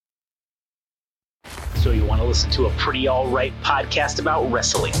So you want to listen to a pretty alright podcast about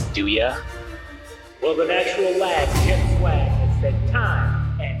wrestling, do ya? Well, the natural lad, Jim Swag, has said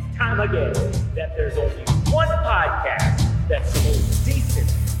time and time again that there's only one podcast that's the most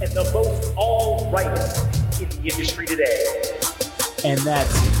decent and the most alrightest in the industry today. And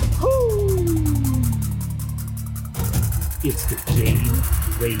that's it's the Game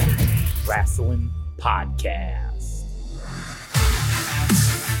Rage Wrasslin Podcast.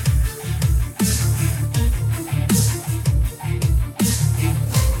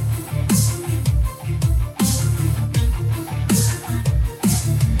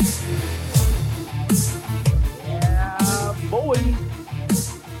 Boy.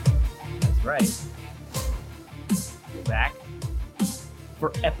 That's right. We're back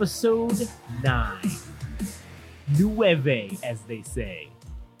for episode 9. Nueve, as they say,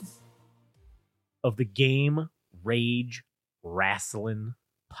 of the Game Rage Wrasslin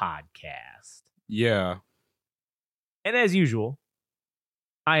Podcast. Yeah. And as usual,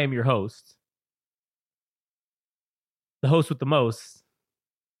 I am your host, the host with the most,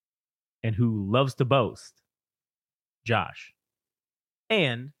 and who loves to boast, Josh.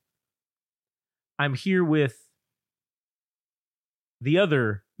 And I'm here with the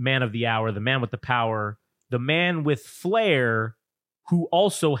other man of the hour, the man with the power, the man with flair, who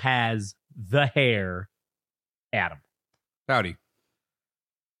also has the hair, Adam. Howdy.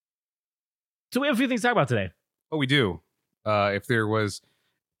 So we have a few things to talk about today. Oh, we do. If there was,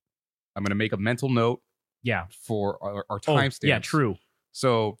 I'm going to make a mental note. Yeah. For our timestamps. Yeah, true.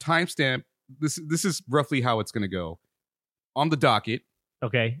 So timestamp. This is roughly how it's going to go. On the docket.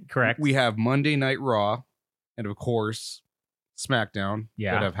 Okay, correct. We have Monday Night Raw, and of course, SmackDown.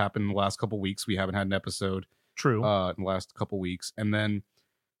 Yeah. That have happened in the last couple weeks. We haven't had an episode. True. In the last couple weeks, and then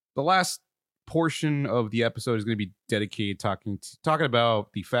the last portion of the episode is going to be dedicated talking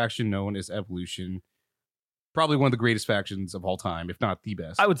about the faction known as Evolution. Probably one of the greatest factions of all time, if not the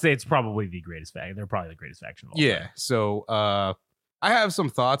best. I would say it's probably the greatest faction. They're probably the greatest faction of all time. So I have some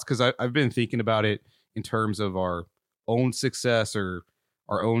thoughts because I've been thinking about it in terms of our own success or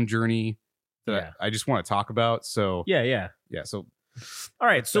our own journey that I just want to talk about. So yeah. So all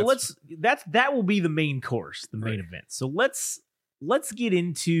right. So that will be the main course, the main event. So let's get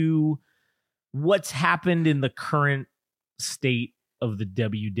into what's happened in the current state of the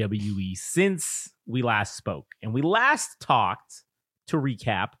WWE since we last spoke. And we last talked, to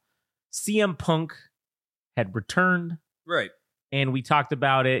recap, CM Punk had returned. Right. And we talked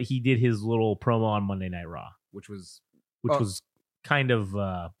about it. He did his little promo on Monday Night Raw, which was kind of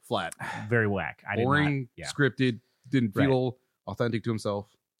flat, very whack. Boring, scripted, didn't feel authentic to himself.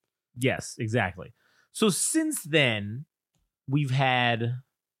 Yes, exactly. So since then, we've had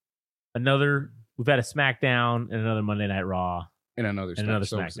a SmackDown and another Monday Night Raw and another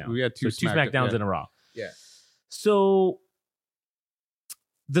SmackDown. So we had two SmackDowns in a Raw. Yeah. So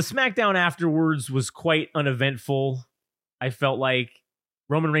the SmackDown afterwards was quite uneventful. I felt like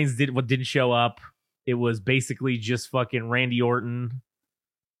Roman Reigns didn't show up. It was basically just fucking Randy Orton.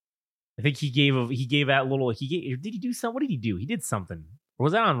 I think did he do something? What did he do? He did something. Or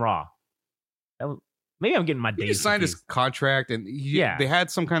was that on Raw? Maybe I'm getting my days. He signed his contract, and they had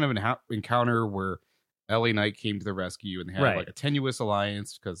some kind of an encounter where LA Knight came to the rescue, and they had like a tenuous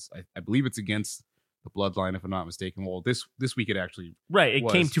alliance because I believe it's against the Bloodline, if I'm not mistaken. Well, this week it actually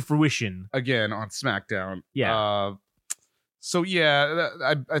came to fruition again on SmackDown. Yeah. So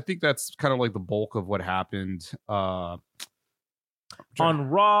I think that's kind of like the bulk of what happened. On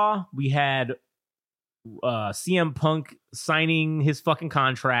Raw, we had CM Punk signing his fucking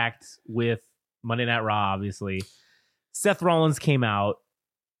contract with Monday Night Raw, obviously. Seth Rollins came out,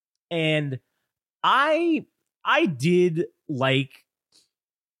 and I did like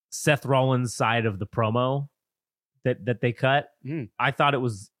Seth Rollins' side of the promo that they cut. I thought it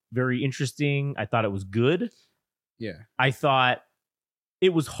was very interesting. I thought it was good. Yeah. I thought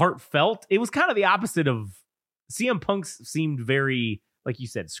it was heartfelt. It was kind of the opposite of CM Punk's seemed very, like you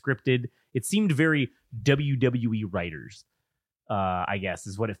said, scripted. It seemed very WWE writers, I guess,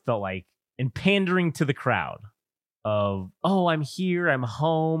 is what it felt like. And pandering to the crowd of, oh, I'm here, I'm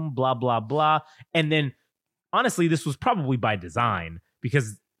home, blah, blah, blah. And then, honestly, this was probably by design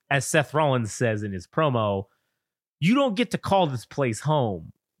because, as Seth Rollins says in his promo, you don't get to call this place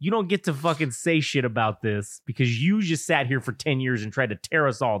home. You don't get to fucking say shit about this because you just sat here for 10 years and tried to tear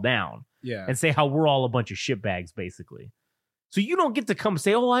us all down. Yeah. And say how we're all a bunch of shitbags, basically. So you don't get to come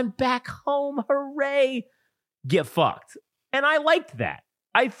say, oh, I'm back home. Hooray. Get fucked. And I liked that.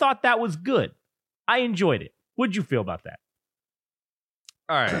 I thought that was good. I enjoyed it. What'd you feel about that?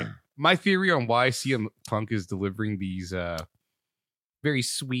 All right. My theory on why CM Punk is delivering these very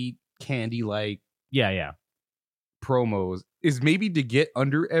sweet, candy-like Yeah. promos is maybe to get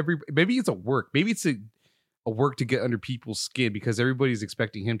under maybe it's a work. Maybe it's a work to get under people's skin because everybody's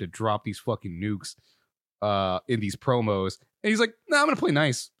expecting him to drop these fucking nukes in these promos. And he's like, "No, I'm going to play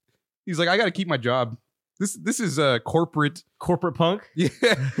nice." He's like, "I got to keep my job." This is corporate punk. Yeah.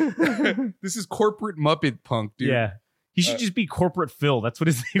 This is corporate Muppet punk, dude. Yeah. He should just be Corporate Phil. That's what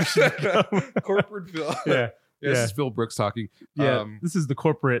his name should become. Corporate Phil. Yeah. This is Phil Brooks talking. Yeah. This is the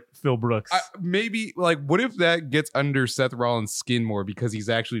corporate Phil Brooks. Maybe like, what if that gets under Seth Rollins' skin more because he's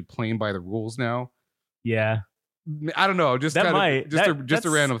actually playing by the rules now? Yeah. I don't know. Just a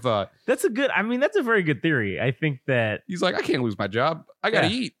random thought. That's a very good theory. I think that he's like, I can't lose my job. I gotta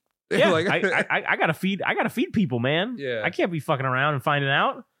eat. Yeah, like, I gotta feed people, man. Yeah. I can't be fucking around and finding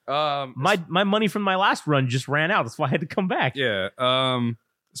out. My money from my last run just ran out. That's why I had to come back. Yeah.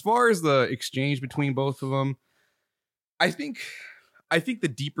 As far as the exchange between both of them, I think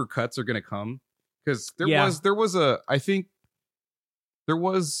the deeper cuts are gonna come because there was a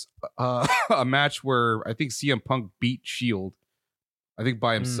match where I think CM Punk beat Shield, I think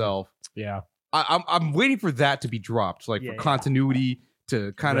by himself. Yeah. I'm waiting for that to be dropped, like for continuity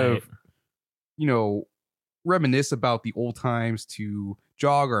to kind of, reminisce about the old times, to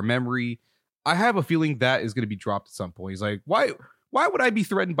jog our memory. I have a feeling that is going to be dropped at some point. He's like, why would I be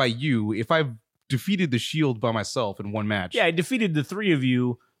threatened by you if I've defeated the Shield by myself in one match? Yeah, I defeated the three of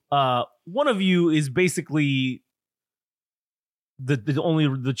you. One of you is basically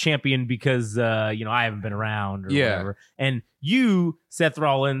the champion because I haven't been around or whatever. And you, Seth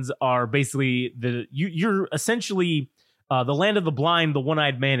Rollins, are basically you're essentially the land of the blind, the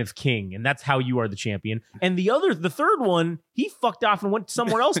one-eyed man is king, and that's how you are the champion. And the third one, he fucked off and went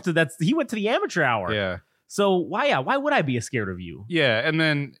somewhere else he went to the amateur hour. Yeah. So why would I be scared of you? Yeah, and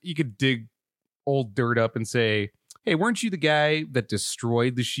then you could dig old dirt up and say, "Hey, weren't you the guy that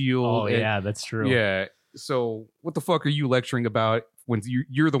destroyed the Shield?" Oh, yeah, that's true. Yeah. So what the fuck are you lecturing about when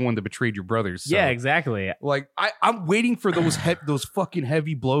you're the one that betrayed your brothers? So, yeah, exactly. Like I'm waiting for those those fucking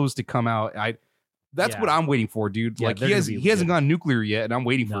heavy blows to come out. That's what I'm waiting for, dude. Yeah, like he hasn't gone nuclear yet, and I'm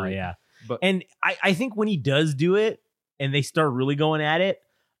waiting for it. Yeah. But and I think when he does do it and they start really going at it,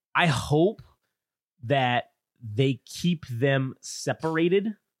 I hope that they keep them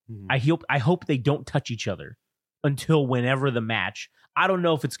separated. Mm-hmm. I hope they don't touch each other until whenever the match. I don't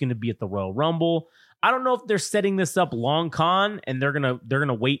know if it's going to be at the Royal Rumble. I don't know if they're setting this up long con and they're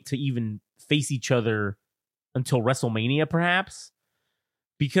gonna wait to even face each other until WrestleMania, perhaps.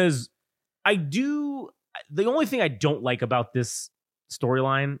 Because the only thing I don't like about this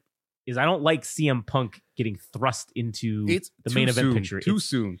storyline is I don't like CM Punk getting thrust into the main event picture. Too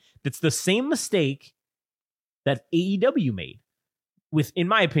soon. It's the same mistake that AEW made in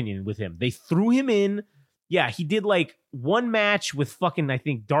my opinion, with him. They threw him in. Yeah, he did like one match with fucking, I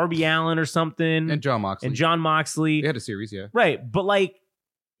think, Darby Allin or something. And John Moxley. They had a series, yeah. Right. But like,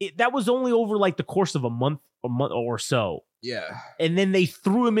 that was only over like the course of a month or so. Yeah. And then they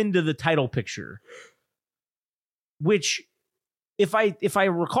threw him into the title picture. Which, if I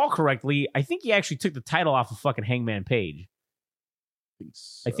recall correctly, I think he actually took the title off of fucking Hangman Page.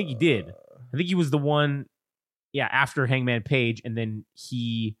 I think he did. I think he was the one, after Hangman Page, and then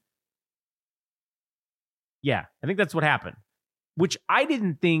I think that's what happened. Which I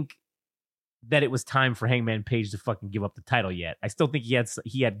didn't think that it was time for Hangman Page to fucking give up the title yet. I still think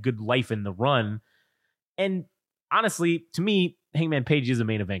he had good life in the run. And honestly, to me, Hangman Page is a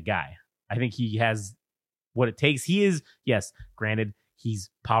main event guy. I think he has what it takes. He is, yes, granted, he's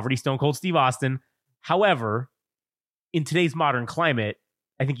poverty Stone Cold Steve Austin. However, in today's modern climate,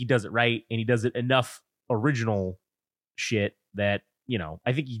 I think he does it right, and he does it enough original shit that,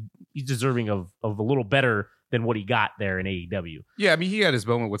 I think he's deserving of a little better than what he got there in AEW. Yeah, I mean, he had his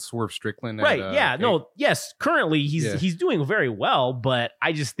moment with Swerve Strickland. Right, yes, currently he's doing very well, but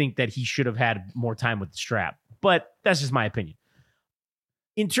I just think that he should have had more time with the strap. But that's just my opinion.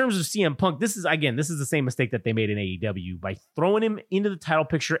 In terms of CM Punk, this is the same mistake that they made in AEW by throwing him into the title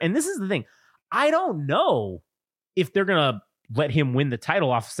picture. And this is the thing. I don't know if they're going to let him win the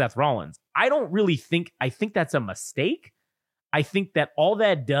title off Seth Rollins. I think that's a mistake. I think that all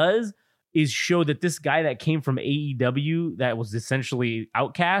that does is show that this guy that came from AEW that was essentially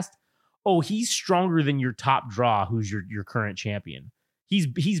outcast, he's stronger than your top draw, who's your current champion.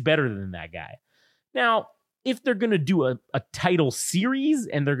 He's better than that guy. Now, if they're going to do a title series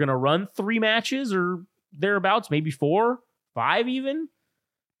and they're going to run 3 matches or thereabouts, maybe 4, 5 even,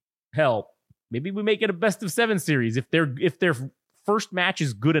 hell, maybe we make it a best of 7 series. If their first match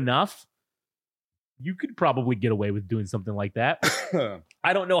is good enough, you could probably get away with doing something like that.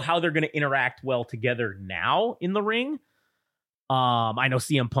 I don't know how they're going to interact well together now in the ring. I know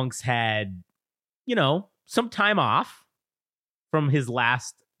CM Punk's had some time off from his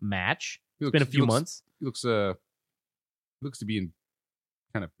last match. It's been a few months. He looks to be in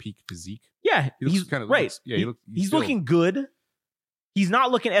kind of peak physique. Yeah, he's kind of right. He's looking good. He's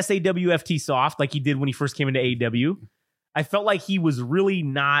not looking SAWFT soft like he did when he first came into AEW. I felt like he was really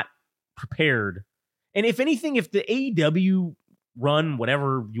not prepared. And if anything, if the AEW run,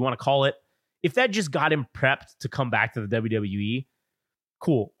 whatever you want to call it, if that just got him prepped to come back to the WWE,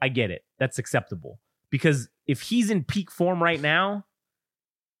 cool. I get it. That's acceptable. Because if he's in peak form right now,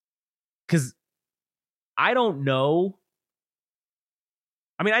 because I don't know.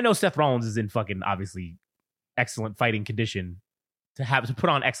 I mean, I know Seth Rollins is in fucking obviously excellent fighting condition to put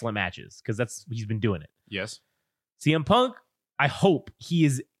on excellent matches because he's been doing it. Yes. CM Punk, I hope he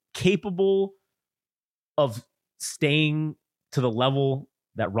is capable of staying to the level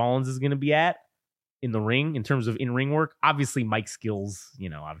that Rollins is going to be at in the ring in terms of in-ring work. Obviously, Mike's skills,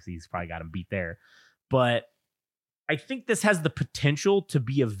 obviously he's probably got him beat there. But I think this has the potential to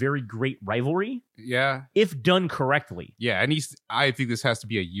be a very great rivalry. Yeah. If done correctly. Yeah, and I think this has to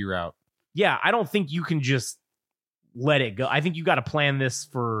be a year out. Yeah, I don't think you can just let it go. I think you got to plan this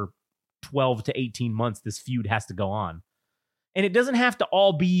for 12 to 18 months. This feud has to go on. And it doesn't have to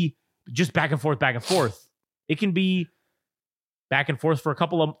all be just back and forth, back and forth. It can be back and forth for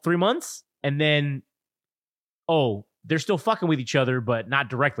 3 months. And then, they're still fucking with each other, but not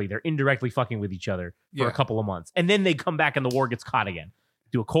directly. They're indirectly fucking with each other for a couple of months. And then they come back and the war gets caught again.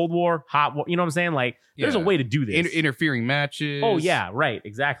 Do a Cold War, hot war. You know what I'm saying? Like, there's a way to do this. Interfering matches. Oh, yeah, right.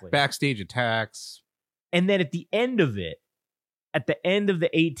 Exactly. Backstage attacks. And then at the end of the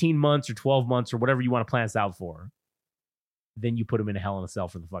 18 months or 12 months or whatever you want to plan this out for, then you put them in a Hell in a Cell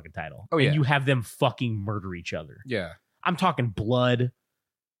for the fucking title. Oh, yeah. And you have them fucking murder each other. Yeah. I'm talking blood.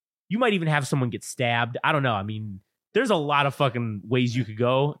 You might even have someone get stabbed. I don't know. I mean, there's a lot of fucking ways you could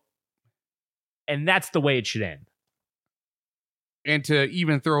go. And that's the way it should end. And to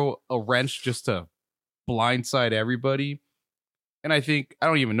even throw a wrench just to blindside everybody. And I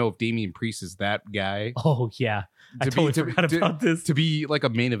don't even know if Damian Priest is that guy. Oh, yeah. I totally forgot about this. To be like a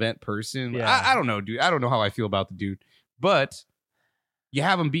main event person. Yeah. I don't know, dude. I don't know how I feel about the dude. But you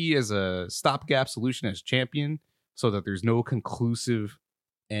have him be as a stopgap solution as champion so that there's no conclusive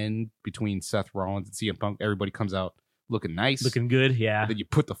end between Seth Rollins and CM Punk. Everybody comes out looking nice. Looking good, yeah. And then you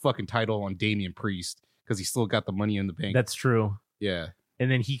put the fucking title on Damian Priest because he still got the money in the bank. That's true. Yeah. And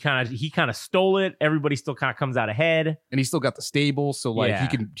then he kind of stole it. Everybody still kind of comes out ahead. And he still got the stable, so like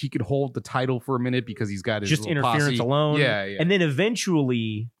he can hold the title for a minute because he's got his just interference posse alone. Yeah. And then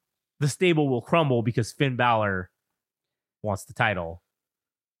eventually the stable will crumble because Finn Balor wants the title.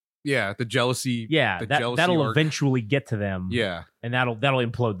 Yeah, the jealousy. Yeah, that'll eventually get to them. Yeah. And that'll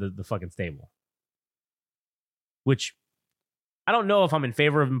implode the fucking stable. Which I don't know if I'm in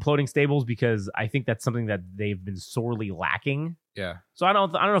favor of imploding stables because I think that's something that they've been sorely lacking. Yeah. So I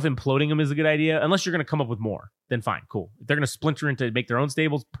don't know if imploding them is a good idea unless you're going to come up with more. Then fine, cool. If they're going to splinter into make their own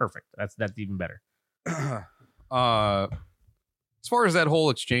stables, perfect. That's even better. As far as that whole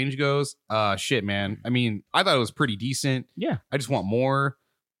exchange goes, shit, man. I mean, I thought it was pretty decent. Yeah. I just want more.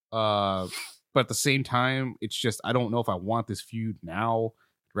 But at the same time, it's just I don't know if I want this feud now.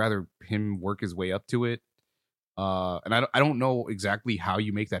 I'd rather him work his way up to it. And I don't know exactly how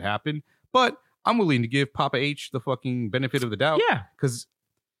you make that happen, but I'm willing to give Papa H the fucking benefit of the doubt. Yeah. Because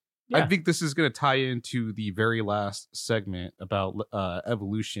I think this is going to tie into the very last segment about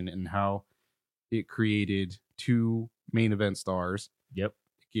Evolution and how it created 2 main event stars. Yep.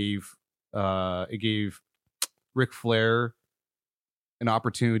 It gave Ric Flair an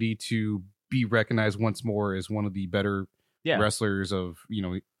opportunity to be recognized once more as one of the better wrestlers of,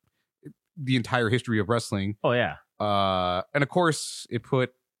 the entire history of wrestling. Oh, yeah. And of course, it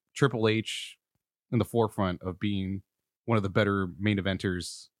put Triple H in the forefront of being one of the better main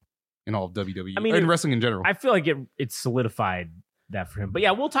eventers in all of WWE. I mean, in wrestling in general. I feel like it solidified that for him. But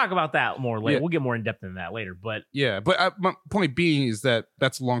yeah, we'll talk about that more later. Yeah. We'll get more in depth in that later. But yeah, but my point being is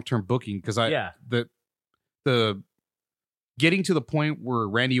that's long-term booking because the getting to the point where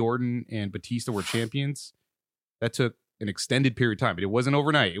Randy Orton and Batista were champions, that took an extended period of time. But it wasn't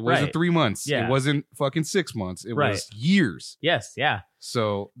overnight. It wasn't 3 months. Yeah. It wasn't fucking 6 months. It was years. Yes, yeah.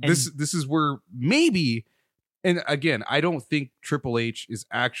 So this is where maybe, and again, I don't think Triple H is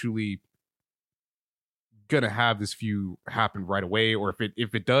actually gonna have this feud happen right away, or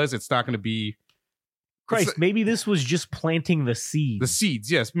if it does, it's not gonna be. Christ, maybe this was just planting the seeds. The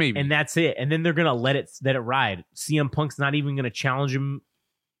seeds, yes, maybe, and that's it. And then they're gonna let it ride. CM Punk's not even gonna challenge him,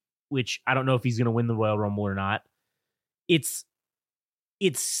 which I don't know if he's gonna win the Royal Rumble or not. It's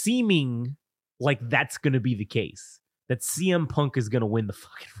seeming like that's gonna be the case. that CM Punk is going to win the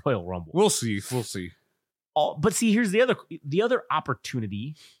fucking Royal Rumble. We'll see. But see, here's the other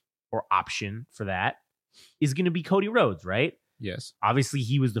opportunity or option for that is going to be Cody Rhodes, right? Yes. Obviously,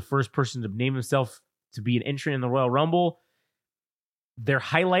 he was the first person to name himself to be an entrant in the Royal Rumble. They're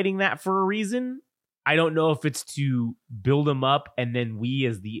highlighting that for a reason. I don't know if it's to build him up, and then we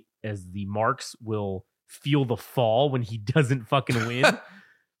as the marks will feel the fall when he doesn't fucking win.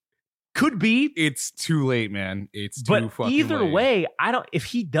 Could be. It's too late, man. It's too fucking late. Either way, if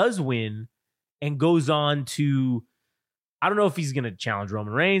he does win and goes on to, I don't know if he's going to challenge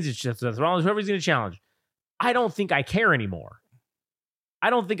Roman Reigns. It's just Seth Rollins, whoever he's going to challenge. I don't think I care anymore. I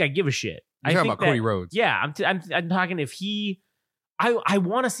don't think I give a shit. You're talking about Cody Rhodes. Yeah, I'm talking if he. I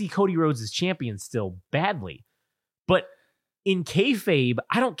want to see Cody Rhodes as champion still badly, but in kayfabe,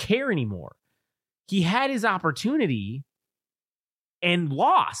 I don't care anymore. He had his opportunity and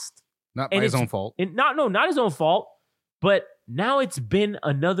lost. Not by his own fault. Not his own fault. But now it's been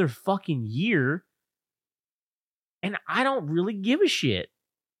another fucking year, and I don't really give a shit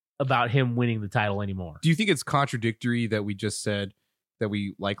about him winning the title anymore. Do you think it's contradictory that we just said that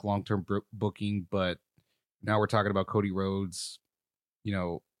we like long-term booking, but now we're talking about Cody Rhodes,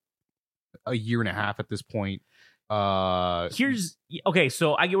 a year and a half at this point? So I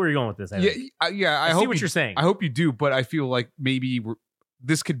get where you're going with this. I see what you're saying. I hope you do, but I feel like maybe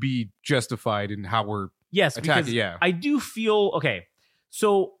this could be justified in how we're attacking. Yeah, I do feel okay.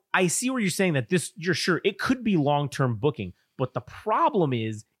 So I see where you're saying that you're sure it could be long-term booking, but the problem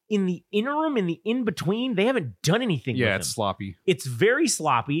is in the interim, in the in-between, they haven't done anything. Yeah, with it's him. sloppy. It's very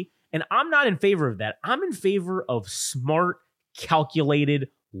sloppy, and I'm not in favor of that. I'm in favor of smart, calculated,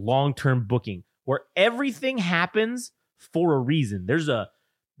 long-term booking where everything happens for a reason. There's a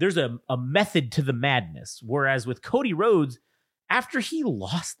method to the madness. Whereas with Cody Rhodes, after he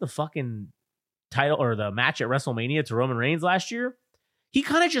lost the fucking title or the match at WrestleMania to Roman Reigns last year, he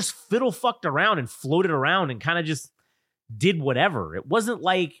kind of just fiddle-fucked around and floated around and kind of just did whatever. It wasn't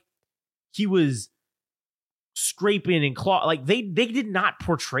like he was scraping and claw. Like they did not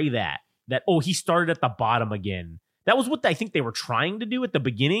portray that he started at the bottom again. That was what I think they were trying to do at the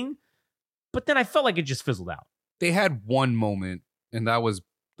beginning, but then I felt like it just fizzled out. They had one moment, and that was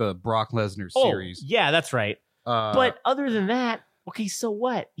the Brock Lesnar series. Yeah, that's right. But other than that, okay, so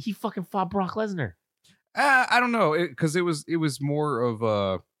what? He fucking fought Brock Lesnar. I don't know, because it was more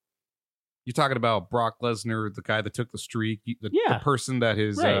of you're talking about Brock Lesnar, the guy that took the streak, the person that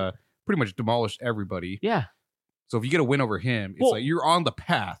has pretty much demolished everybody. Yeah. So if you get a win over him, it's like you're on the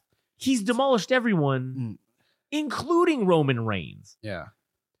path. He's demolished everyone, including Roman Reigns. Yeah.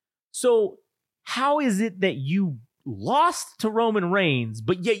 So how is it that you lost to Roman Reigns,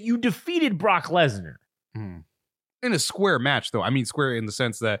 but yet you defeated Brock Lesnar? In a square match, though. I mean, square in the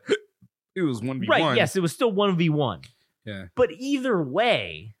sense that it was 1v1. Right, yes, it was still 1v1. Yeah. But either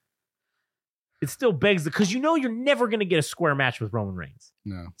way, it still begs because you're never going to get a square match with Roman Reigns.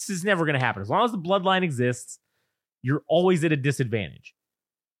 No. This is never going to happen. As long as the bloodline exists, you're always at a disadvantage.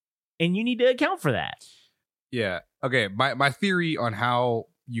 And you need to account for that. Yeah. Okay, my theory on how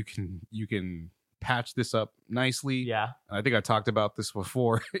you can patch this up nicely. Yeah. I think I talked about this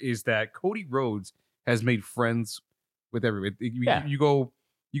before, is that Cody Rhodes has made friends with everybody. You go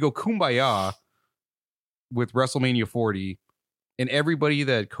kumbaya with WrestleMania 40, and everybody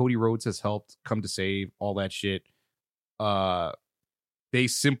that Cody Rhodes has helped come to save, all that shit. They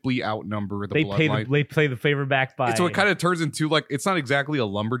simply outnumber the bloodline. They play the favor back by. So it kind of turns into like, it's not exactly a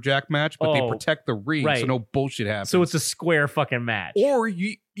lumberjack match, but they protect the ring, so no bullshit happens. So it's a square fucking match. Or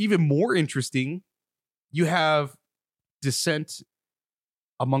even more interesting, you have dissent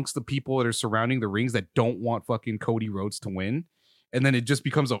amongst the people that are surrounding the rings that don't want fucking Cody Rhodes to win. And then it just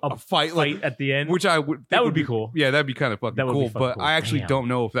becomes a fight like at the end, which I would that would be cool. Yeah, that'd be kind of fucking cool. But I actually don't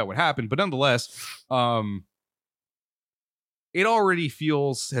know if that would happen. But nonetheless, it already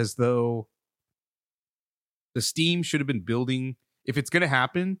feels as though the steam should have been building. If it's going to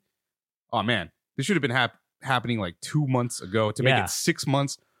happen, oh man, this should have been happening like 2 months ago to make it 6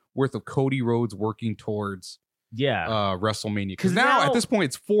 months worth of Cody Rhodes working towards WrestleMania. Because now at this point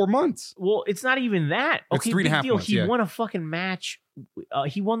it's 4 months. Well, it's not even that. It's 3.5 months. He won a fucking match.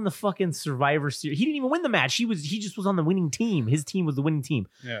 He won the fucking Survivor Series. He didn't even win the match. He just was on the winning team. His team was the winning team.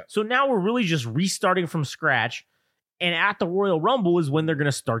 Yeah. So now we're really just restarting from scratch. And at the Royal Rumble is when they're going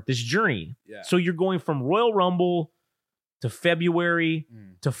to start this journey. Yeah. So you're going from Royal Rumble to February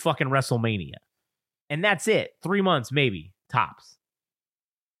to fucking WrestleMania. And that's it. 3 months, maybe. Tops.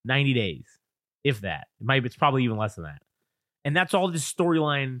 90 days. If that. It's probably even less than that. And that's all this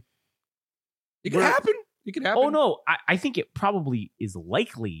storyline. It could happen. It could happen. Oh, no. I think it probably is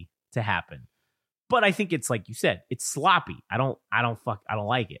likely to happen. But I think it's like you said, it's sloppy. I don't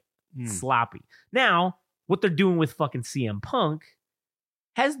like it. It's sloppy. Now, what they're doing with fucking CM Punk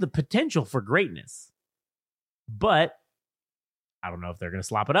has the potential for greatness. But I don't know if they're going to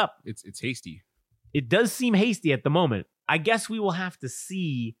slop it up. It's hasty. It does seem hasty at the moment. I guess we will have to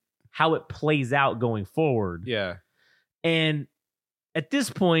see how it plays out going forward. Yeah. And at this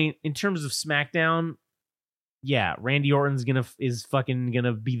point, in terms of SmackDown, yeah, Randy Orton's is fucking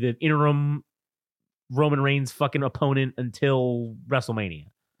gonna be the interim Roman Reigns fucking opponent until WrestleMania.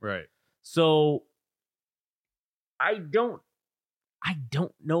 Right. So I don't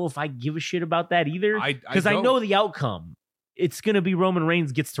know if I give a shit about that either. Because I know the outcome. It's gonna be Roman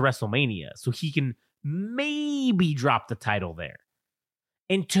Reigns gets to WrestleMania, so he can maybe drop the title there.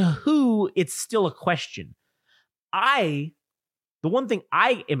 And to who, it's still a question. The one thing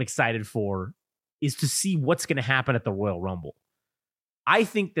I am excited for is to see what's going to happen at the Royal Rumble. I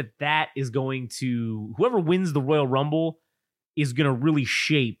think that is going to, whoever wins the Royal Rumble is going to really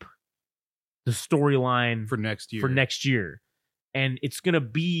shape the storyline for next year. And it's going to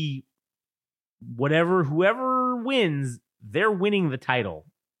be whoever wins, they're winning the title.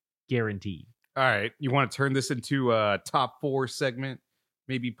 Guaranteed. All right. You want to turn this into a top 4 segment?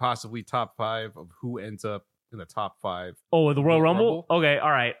 Maybe possibly top 5 of who ends up in the top 5. Oh, the Royal Rumble? Okay,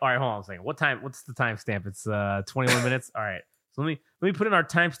 all right. Hold on a second. What's the timestamp? It's 21 minutes. All right. So let me put in our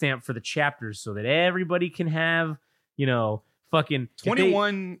timestamp for the chapters so that everybody can have, fucking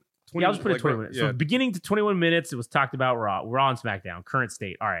 21. Yeah, I'll just put it 20 minutes. Yeah. So beginning to 21 minutes, it was talked about Raw and SmackDown, current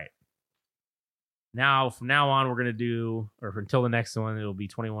state. All right. Now, from now on, we're gonna do, or until the next one, it'll be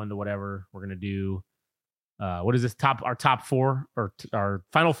 21 to whatever. We're gonna do. What is this? Our top 4 or our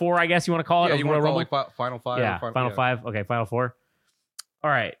final 4? I guess you want to call it. Yeah, you want to call it like final 5. Yeah, final 5. Okay, final 4.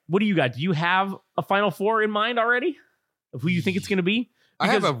 All right. What do you got? Do you have a final 4 in mind already of who you think it's going to be? I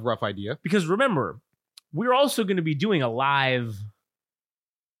have a rough idea. Because remember, we're also going to be doing a live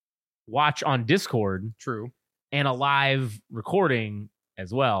watch on Discord. True. And a live recording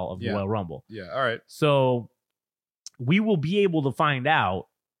as well of the Royal Rumble. Yeah. All right. So we will be able to find out.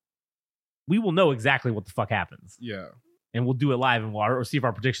 We will know exactly what the fuck happens. Yeah. And we'll do it live and we'll see if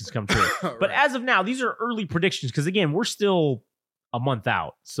our predictions come true. Right. But as of now, these are early predictions because, again, we're still a month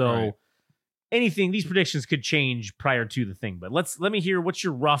out. So these predictions could change prior to the thing. But let me hear, what's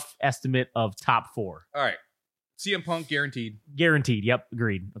your rough estimate of top 4? All right. CM Punk guaranteed. Guaranteed. Yep.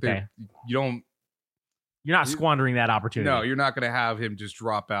 Agreed. Okay. You're not squandering that opportunity. No, you're not going to have him just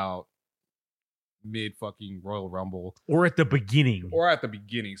drop out mid fucking Royal Rumble or at the beginning.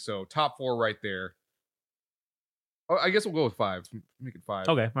 So top 4 right there. Oh, I guess we'll go with 5. Make it 5.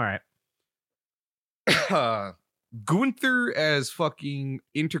 Okay. All right. Gunther as fucking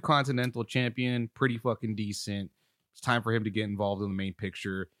Intercontinental Champion, pretty fucking decent. It's time for him to get involved in the main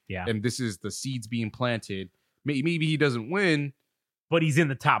picture. Yeah. And this is the seeds being planted. Maybe he doesn't win, but he's in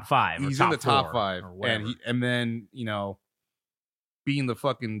the top 5. He's in the top 5, and then being the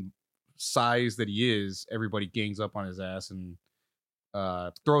fucking size that he is, everybody gangs up on his ass and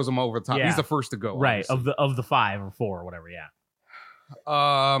throws him over the top. Yeah. He's the first to go, right? Obviously. Of the 5 or 4 or whatever. Yeah.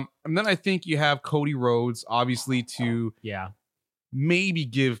 And then I think you have Cody Rhodes, obviously, to maybe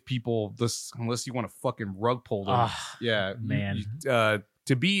give people this, unless you want to fucking rug pull them. Man.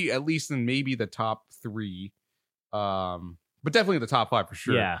 To be at least in maybe the top 3, but definitely the top 5 for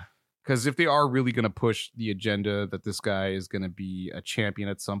sure. Yeah. Because if they are really going to push the agenda that this guy is going to be a champion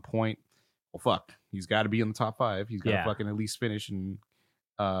at some point, well, fuck, he's got to be in the top 5. He's got to fucking at least finish and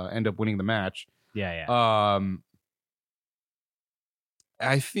end up winning the match. Yeah.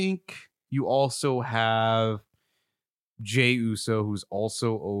 I think you also have Jey Uso, who's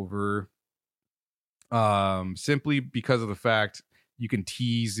also over, simply because of the fact you can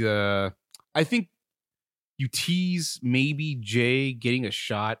tease. I think you tease maybe Jey getting a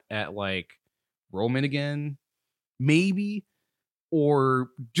shot at like Roman again, maybe, or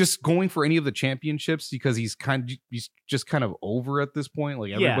just going for any of the championships because he's just kind of over at this point.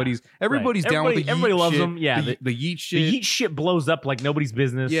 Like everybody's down with the yeet everybody loves shit. him. Yeah, the yeet shit. The yeet shit blows up like nobody's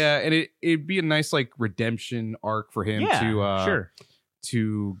business. Yeah, and it'd be a nice like redemption arc for him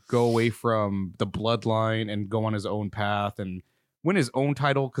to go away from the bloodline and go on his own path and win his own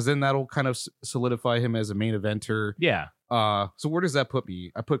title, because then that'll kind of solidify him as a main eventer. Yeah. So where does that put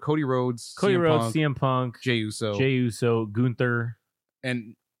me? I put Cody Rhodes, CM Punk, Jey Uso, Gunther.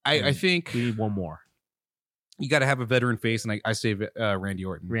 And I think we need one more. You got to have a veteran face, and I say Randy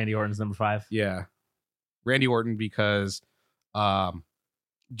Orton. Randy Orton's number 5. Yeah, Randy Orton, because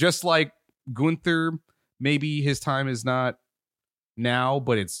just like Gunther, maybe his time is not now,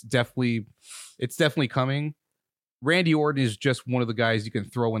 but it's definitely coming. Randy Orton is just one of the guys you can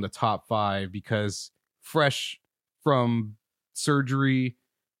throw in the top 5 because fresh from surgery.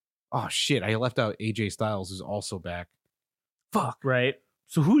 Oh shit, I left out AJ Styles is also back. Fuck. Right.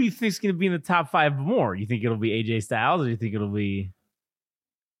 So who do you think is going to be in the top 5 more? You think it'll be AJ Styles, or do you think it'll be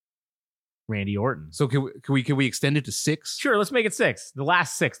Randy Orton? So can we extend it to 6? Sure, let's make it 6. The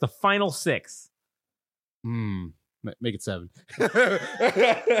last 6, the final 6. Make it 7.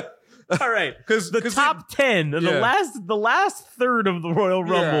 All right, because the top 10, yeah. the last third of the Royal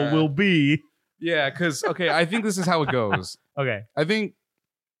Rumble will be. Yeah, because I think this is how it goes. Okay, I think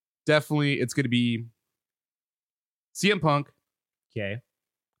definitely it's going to be CM Punk. Okay.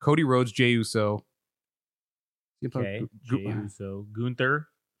 Cody Rhodes, Jey Uso. Okay. Jey Uso, Gunther,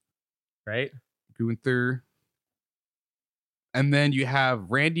 right? Gunther. And then you have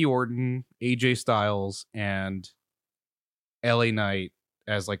Randy Orton, AJ Styles, and LA Knight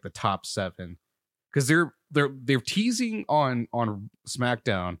as like the top 7. Because they're teasing on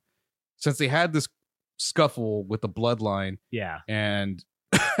SmackDown since they had this scuffle with the Bloodline. Yeah. And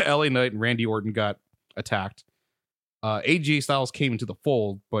LA Knight and Randy Orton got attacked. AJ Styles came into the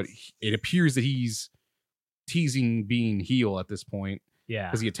fold, but it appears that he's teasing being heel at this point. Yeah.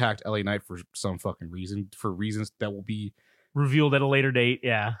 Because he attacked LA Knight for some fucking reason, for reasons that will be revealed at a later date.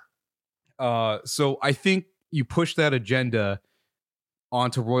 Yeah. So I think you push that agenda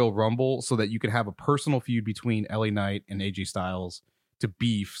onto Royal Rumble so that you can have a personal feud between LA Knight and AJ Styles to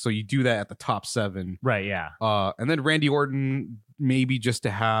beef. So you do that at the top 7. Right. Yeah. And then Randy Orton maybe just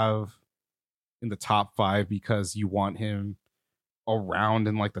to have in the top 5 because you want him around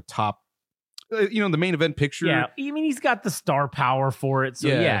in like the top, the main event picture. Yeah, I mean he's got the star power for it. So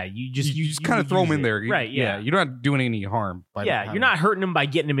yeah, you just kind of throw him in there, right? Yeah, you're not doing any harm. You're not hurting him by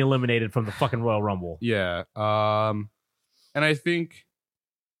getting him eliminated from the fucking Royal Rumble. Yeah, and I think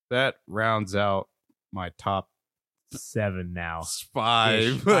that rounds out my top 7 now.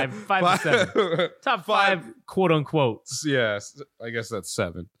 5 to 7. Top 5, quote unquote. Yes, I guess that's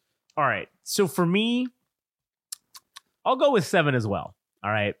 7. All right. So for me, I'll go with 7 as well.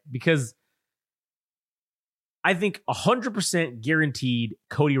 All right. Because I think 100% guaranteed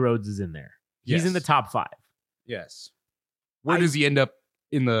Cody Rhodes is in there. He's in the top 5. Yes. Where does he end up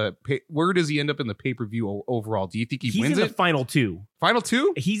in the pay-per-view overall? Do you think he wins it? He's in the final 2. Final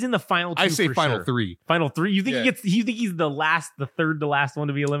 2? He's in the final 2. I say for final sure. 3. Final 3. You think you think he's the third to last one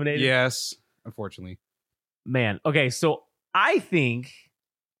to be eliminated? Yes, unfortunately. Man. Okay, so I think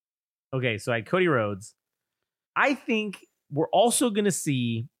so I had Cody Rhodes. I think we're also going to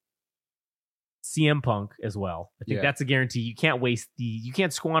see CM Punk as well. I think that's a guarantee. You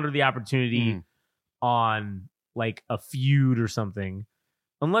can't squander the opportunity on like a feud or something.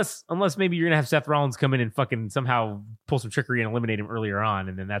 Unless maybe you're going to have Seth Rollins come in and fucking somehow pull some trickery and eliminate him earlier on,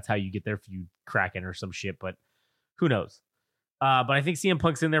 and then that's how you get their feud cracking or some shit, but who knows? But I think CM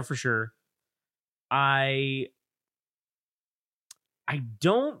Punk's in there for sure. I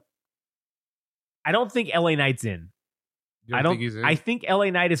don't think LA Knight's in. Think he's in? I think LA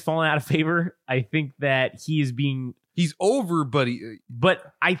Knight is falling out of favor. I think that he's over, but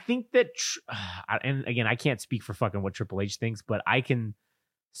I think that, and again, I can't speak for fucking what Triple H thinks, but I can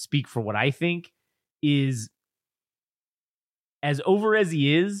speak for what I think is, as over as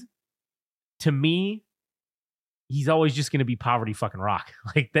he is, to me, he's always just going to be poverty fucking rock.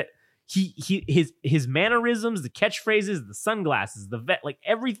 Like that. His mannerisms, the catchphrases, the sunglasses, the vet, like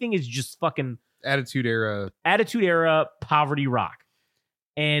everything is just fucking Attitude Era, poverty rock.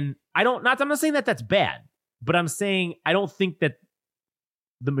 And I'm not saying that that's bad, but I'm saying I don't think that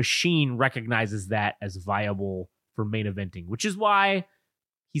the machine recognizes that as viable for main eventing, which is why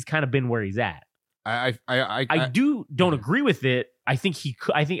he's kind of been where he's at. I don't agree with it. I think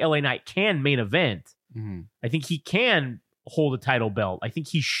LA Knight can main event. Mm-hmm. I think he can hold a title belt. I think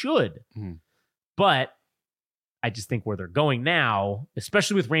he should. Mm-hmm. But I just think where they're going now,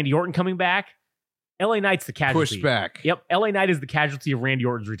 especially with Randy Orton coming back, LA Knight's the casualty. Pushed back. Yep. LA Knight is the casualty of Randy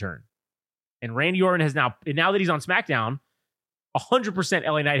Orton's return. And Randy Orton has now that he's on SmackDown, 100%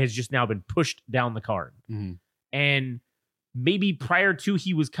 LA Knight has just now been pushed down the card. Mm-hmm. And maybe prior to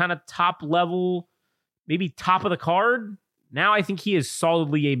he was kind of top level, maybe top of the card. Now I think he is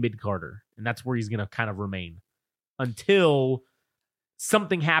solidly a mid-carder. And that's where he's going to kind of remain until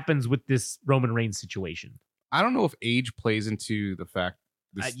something happens with this Roman Reigns situation. I don't know if age plays into the fact.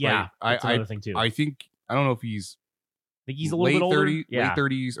 That's another thing too. I don't know if he's. I think he's a little bit older. Late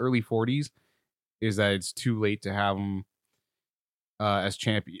 30s, early 40s. Is that it's too late to have him as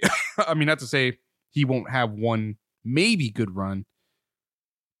champion? I mean, not to say he won't have one maybe good run,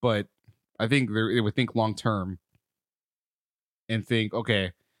 but I think they would think long term and think,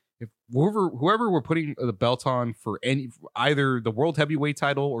 okay, if whoever we're putting the belt on for either the world heavyweight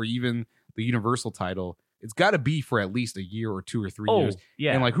title or even the universal title, it's got to be for at least a year or 2 or 3 years.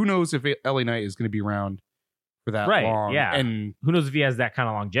 Yeah. And like, who knows if LA Knight is going to be around for that long? Yeah. And who knows if he has that kind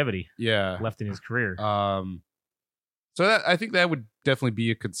of longevity left in his career. So that, I think that would definitely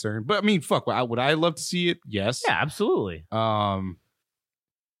be a concern. But I mean, fuck, would I love to see it? Yes. Yeah, absolutely.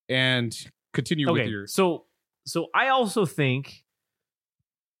 And continue with your... So I also think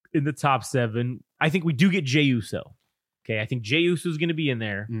in the top 7, I think we do get Jey Uso. Okay, I think Jey Uso is going to be in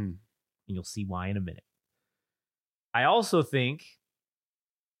there, and you'll see why in a minute. I also think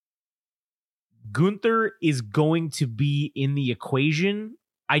Gunther is going to be in the equation.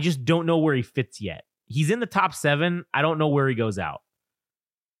 I just don't know where he fits yet. He's in the top 7. I don't know where he goes out.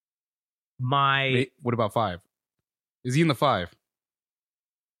 What about 5? Is he in the 5?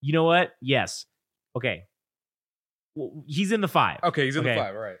 You know what? Yes. Okay. Well, he's in the 5. Okay, he's in the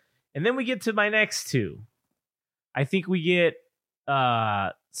 5. All right. And then we get to my next 2. I think we get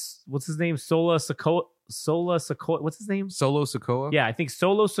what's his name? Solo Sikoa. What's his name? Solo Sikoa? Yeah, I think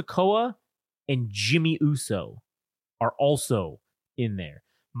Solo Sikoa and Jimmy Uso are also in there.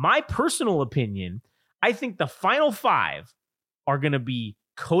 My personal opinion, I think the final 5 are going to be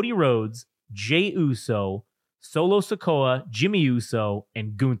Cody Rhodes, Jey Uso, Solo Sikoa, Jimmy Uso,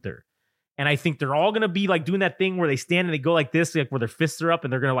 and Gunther. And I think they're all going to be like doing that thing where they stand and they go like this, like where their fists are up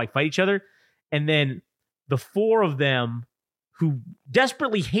and they're going to like fight each other. And then the 4 of them who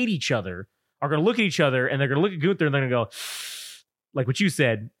desperately hate each other are going to look at each other and they're going to look at Gunther and they're going to go, like what you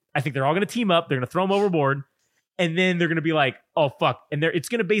said, I think they're all going to team up. They're going to throw him overboard. And then they're going to be like, oh, fuck. And it's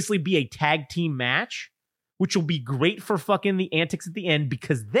going to basically be a tag team match, which will be great for fucking the antics at the end.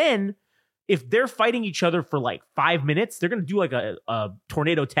 Because then if they're fighting each other for like 5 minutes, they're going to do like a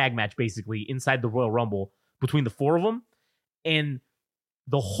tornado tag match, basically, inside the Royal Rumble between the 4 of them. And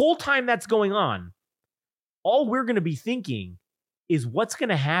the whole time that's going on, all we're going to be thinking is what's going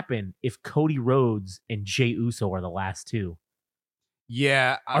to happen if Cody Rhodes and Jey Uso are the last 2.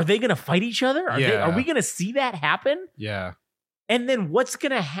 Yeah. Are they going to fight each other? Are we going to see that happen? Yeah. And then what's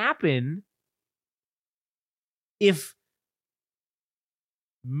going to happen if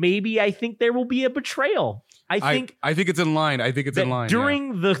maybe I think there will be a betrayal? I think it's in line. I think it's in line.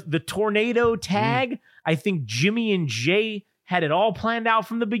 During the tornado tag, I think Jimmy and Jay had it all planned out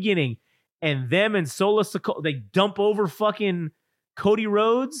from the beginning. And them and Solo Sikoa, they dump over fucking Cody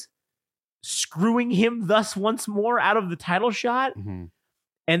Rhodes, screwing him thus once more out of the title shot. Mm-hmm.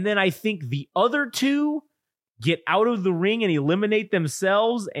 And then I think the other 2 get out of the ring and eliminate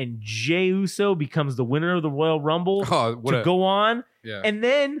themselves, and Jey Uso becomes the winner of the Royal Rumble go on. Yeah. And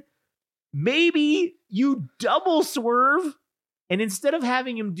then maybe you double swerve, and instead of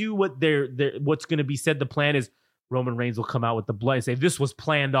having him do what's going to be said, the plan is Roman Reigns will come out with the blood and say, this was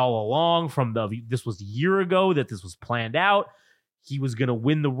planned all along this was a year ago that this was planned out. He was going to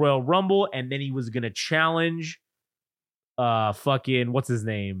win the Royal Rumble, and then he was going to challenge fucking what's his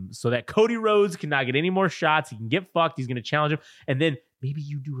name, so that Cody Rhodes cannot get any more shots. He can get fucked. He's going to challenge him, and then maybe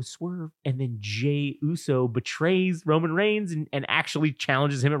you do a swerve, and then Jey Uso betrays Roman Reigns and actually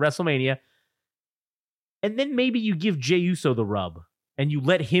challenges him at WrestleMania, and then maybe you give Jey Uso the rub and you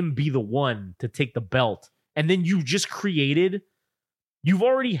let him be the one to take the belt, and then you've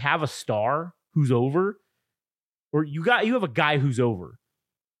already have a star who's over, or you have a guy who's over.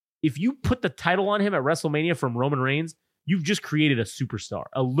 If you put the title on him at WrestleMania from Roman Reigns, you've just created a superstar,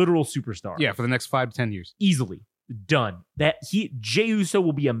 a literal superstar. Yeah, for the next 5 to 10 years. Easily. Done. Jey Uso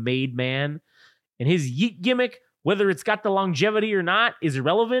will be a made man, and his yeet gimmick, whether it's got the longevity or not, is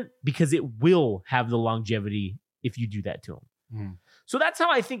irrelevant because it will have the longevity if you do that to him. Mm. So that's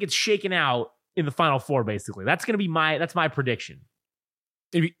how I think it's shaken out in the final 4, basically. That's going to be my prediction.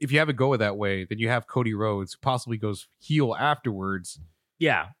 If you have it go that way, then you have Cody Rhodes, who possibly goes heel afterwards.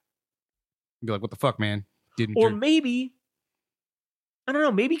 Yeah. Be like, what the fuck, man? Maybe, I don't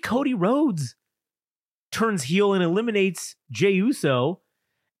know, maybe Cody Rhodes turns heel and eliminates Jey Uso,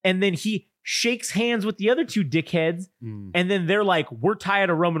 and then he shakes hands with the other 2 dickheads, and then they're like, we're tired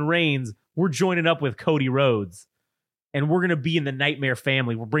of Roman Reigns, we're joining up with Cody Rhodes, and we're going to be in the Nightmare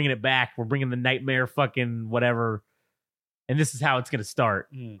family, we're bringing it back, we're bringing the Nightmare fucking whatever, and this is how it's going to start.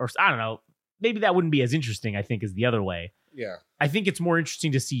 Or I don't know, maybe that wouldn't be as interesting, I think, as the other way. Yeah. I think it's more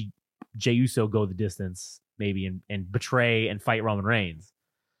interesting to see Jey Uso go the distance, maybe, and betray and fight Roman Reigns.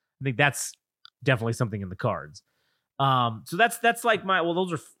 I think that's definitely something in the cards. So that's like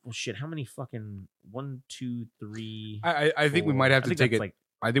those are shit. How many fucking 1, 2, 3? I think we might have to take it. Like,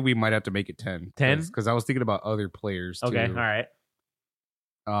 I think we might have to make it 10. 10? Because I was thinking about other players too. Okay, all right.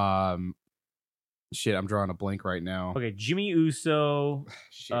 Shit, I'm drawing a blank right now. Okay, Jimmy Uso.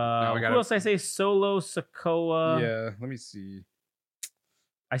 Shit. Now Who else did I say? Solo Sikoa. Yeah, let me see.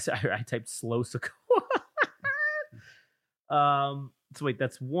 I typed slow Sikoa. So wait,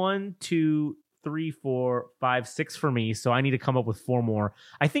 that's 1, 2, 3, 4, 5, 6 for me. So I need to come up with 4 more.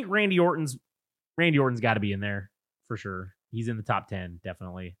 I think Randy Orton's got to be in there for sure. He's in the top 10,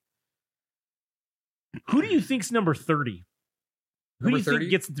 definitely. Who do you think's number 30? Who do you think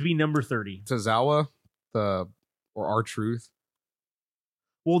gets to be number 30? Tozawa, or R-Truth.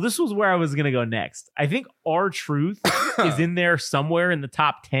 Well, this was where I was going to go next. I think R-Truth is in there somewhere in the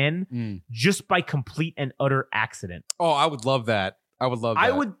top 10 just by complete and utter accident. Oh, I would love that.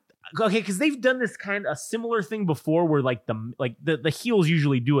 Okay, because they've done this kind of a similar thing before where the heels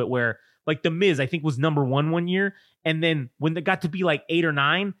usually do it where like The Miz, I think, was number 1 one year. And then when they got to be like 8 or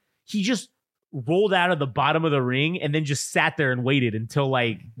 9, he just rolled out of the bottom of the ring and then just sat there and waited until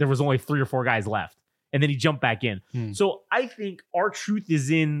like there was only 3 or 4 guys left. And then he jumped back in. So I think R-Truth is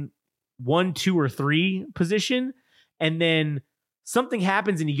in 1, 2, or 3 position. And then something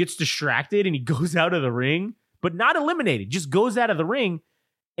happens and he gets distracted and he goes out of the ring, but not eliminated, just goes out of the ring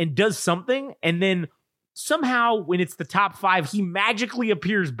and does something. And then somehow when it's the top 5, he magically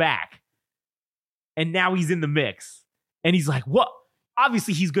appears back. And now he's in the mix. And he's like, what?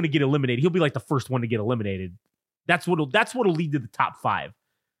 Obviously he's going to get eliminated. He'll be like the first one to get eliminated. That's what'll lead to the top 5.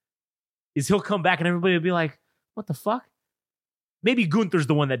 Is he'll come back and everybody will be like, what the fuck? Maybe Gunther's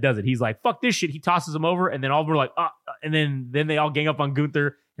the one that does it. He's like, fuck this shit. He tosses him over, and then all we're like, and then they all gang up on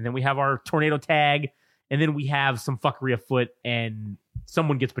Gunther, and then we have our tornado tag, and then we have some fuckery afoot, and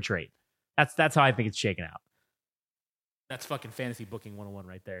someone gets betrayed. That's how I think it's shaken out. That's fucking fantasy booking 101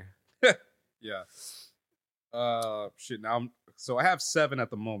 right there. Yeah. Shit. Now so I have 7 at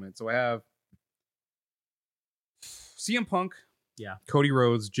the moment. So I have CM Punk. Yeah. Cody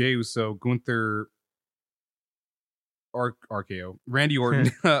Rhodes, Jey Uso, Gunther, RKO, Randy Orton,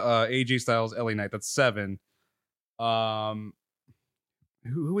 AJ Styles, LA Knight. That's 7. Who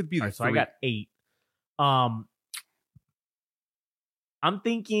would be the right, so I got 8. I'm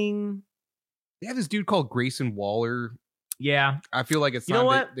thinking they have this dude called Grayson Waller. Yeah. I feel like it's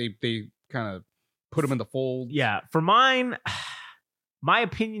time they kind of put him in the fold. Yeah. For mine, my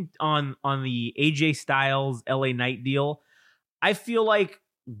opinion on the AJ Styles LA Knight deal, I feel like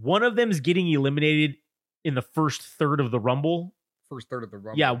one of them is getting eliminated in the first third of the Rumble.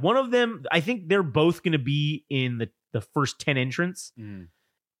 Yeah, one of them, I think they're both going to be in the first 10 entrants.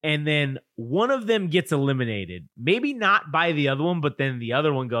 And then one of them gets eliminated. Maybe not by the other one, but then the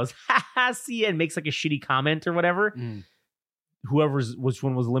other one goes, ha, see ya, and makes like a shitty comment or whatever. Which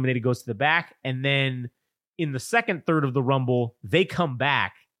one was eliminated goes to the back. And then in the second third of the Rumble, they come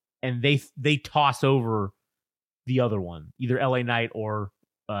back and they toss over the other one, either LA Knight or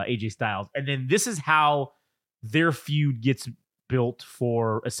AJ Styles. And then this is how their feud gets built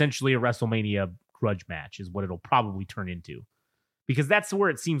for essentially a WrestleMania grudge match is what it'll probably turn into. Because that's where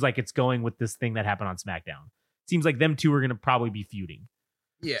it seems like it's going with this thing that happened on SmackDown. Seems like them two are going to probably be feuding.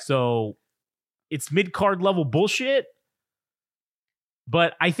 Yeah. So it's mid-card level bullshit,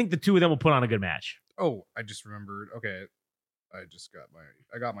 but I think the two of them will put on a good match. Oh, I just remembered. Okay.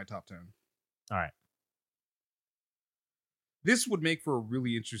 I got my top 10. All right. This would make for a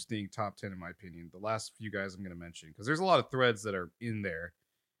really interesting top 10, in my opinion. The last few guys I'm going to mention, because there's a lot of threads that are in there.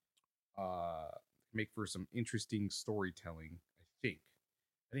 Make for some interesting storytelling, I think.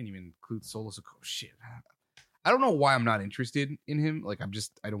 I didn't even include Solo Sikoa. Shit. I don't know why I'm not interested in him. Like,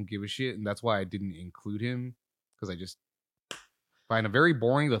 I don't give a shit, and that's why I didn't include him, because I just find it very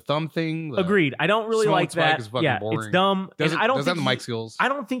boring. The thumb thing. Agreed. I don't really like that. Yeah, boring. It's dumb. Doesn't have the mic skills. I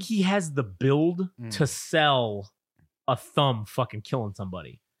don't think he has the build to sell a thumb fucking killing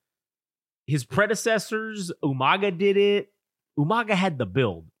somebody. His predecessors, Umaga did it. Umaga had the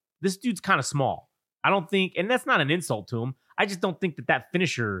build. This dude's kind of small. I don't think, and that's not an insult to him. I just don't think that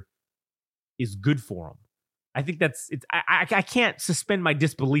finisher is good for him. I think I can't suspend my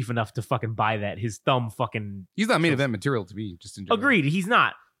disbelief enough to fucking buy that. His thumb fucking... He's not main event material to me, just in general. Agreed, he's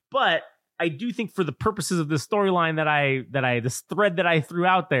not. But I do think for the purposes of this storyline this thread that I threw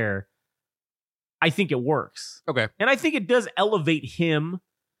out there, I think it works. Okay. And I think it does elevate him.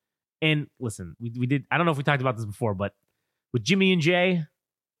 And listen, we did, I don't know if we talked about this before, but with Jimmy and Jay,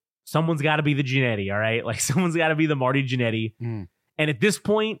 someone's got to be the Jannetty, all right? Like, someone's got to be the Marty Jannetty. And at this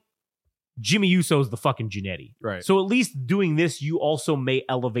point, Jimmy Uso's the fucking Jannetty. Right. So at least doing this, you also may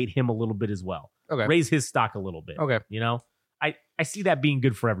elevate him a little bit as well. Okay. Raise his stock a little bit. Okay. You know? I see that being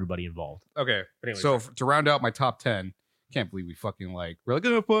good for everybody involved. Okay. Anyway, so to round out my top 10, can't believe we fucking we're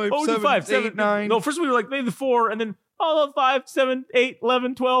like, 5, 7, 8, 9. No, first we were like, maybe the 4, and then 5, 7, 8,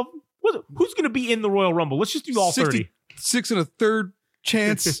 11, 12. Who's going to be in the Royal Rumble? Let's just do all 30. 6 and a third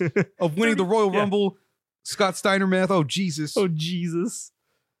chance of winning the Royal Rumble. Scott Steiner math. Oh, Jesus. Oh, Jesus.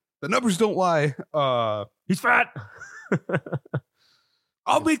 The numbers don't lie. He's fat.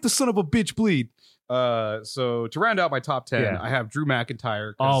 I'll make the son of a bitch bleed. So to round out my top 10, I have Drew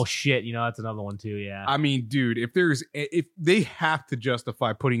McIntyre. Oh, shit. You know, that's another one, too. Yeah. I mean, dude, if they have to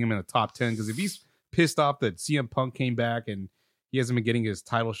justify putting him in the top 10, because if he's pissed off that CM Punk came back and he hasn't been getting his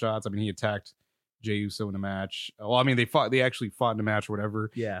title shots. I mean, he attacked Jey Uso in a match. Well, I mean, they actually fought in a match or whatever.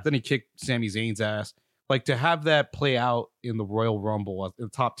 Yeah. Then he kicked Sami Zayn's ass. Like, to have that play out in the Royal Rumble in the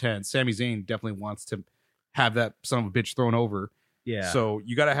top 10, Sami Zayn definitely wants to have that son of a bitch thrown over. Yeah. So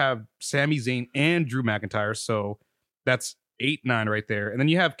you got to have Sami Zayn and Drew McIntyre. So that's 8, 9 right there. And then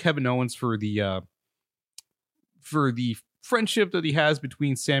you have Kevin Owens for the friendship that he has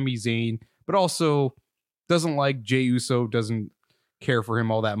between Sami Zayn, but also doesn't like Jey Uso, doesn't care for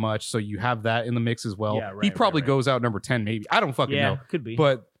him all that much. So you have that in the mix as well. Yeah, right, he probably right. goes out number 10, maybe. I don't fucking know. Could be.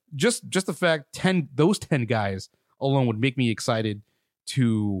 But just the fact those 10 guys alone would make me excited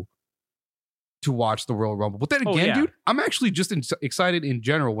to watch the Royal Rumble. But then again, dude, I'm actually just excited in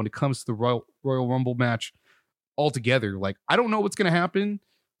general when it comes to the Royal Rumble match altogether. Like, I don't know what's going to happen.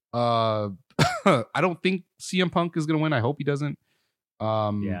 I don't think CM Punk is going to win. I hope he doesn't.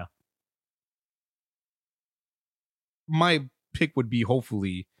 Yeah. My pick would be,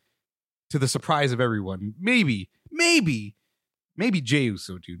 hopefully, to the surprise of everyone, maybe Jey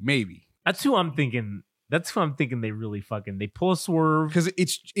Uso, dude. Maybe. That's who I'm thinking. They really they pull a swerve because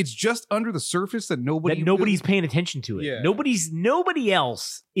it's just under the surface that nobody's paying attention to it. Yeah. Nobody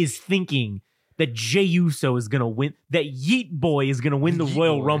else is thinking that Jey Uso is gonna win. That Yeet Boy is gonna win the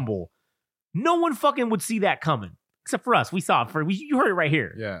Royal Rumble. No one fucking would see that coming, except for us. We saw it. You heard it right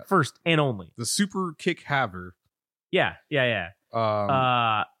here. Yeah. First and only. The super kick haver. Yeah. So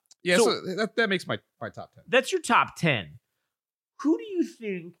that makes my top 10. That's your top 10. Who do you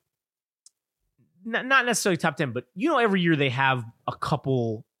think? Not necessarily top 10, but every year they have a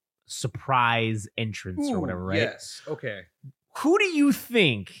couple surprise entrants or whatever, right? Yes. Okay. Who do you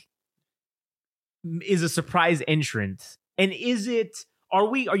think is a surprise entrant? And you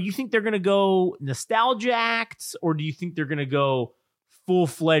think they're going to go nostalgia acts, or do you think they're going to go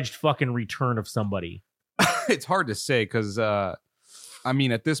full-fledged fucking return of somebody? It's hard to say because, I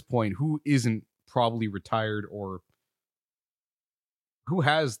mean, at this point, who isn't probably retired or who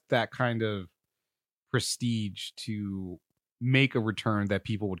has that kind of prestige to make a return that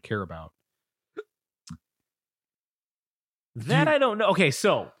people would care about? I don't know. Okay,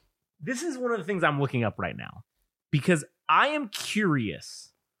 so this is one of the things I'm looking up right now because I am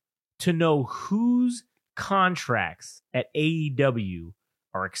curious to know whose contracts at AEW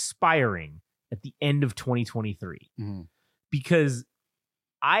are expiring at the end of 2023. Mm-hmm. Because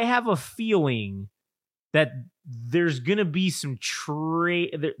I have a feeling that there's going to be some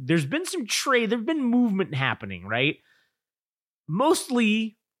trade. There's been movement happening, right?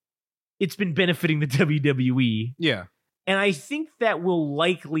 Mostly it's been benefiting the WWE. Yeah. And I think that will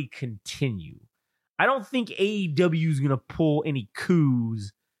likely continue. I don't think AEW is going to pull any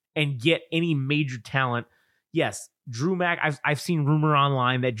coups and get any major talent. Yes, I've seen rumor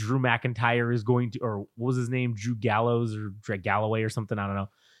online that Drew McIntyre is going to, or what was his name? Drew Gallows or Drew Galloway or something. I don't know.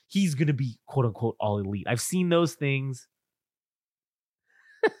 He's going to be quote unquote all elite. I've seen those things.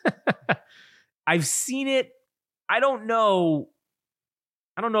 I've seen it. I don't know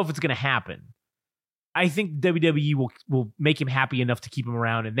if it's going to happen. I think WWE will make him happy enough to keep him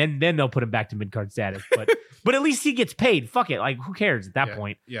around, and then they'll put him back to mid-card status. But at least he gets paid. Fuck it. Like, who cares at that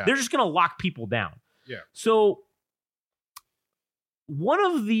point? Yeah. They're just going to lock people down. Yeah. So one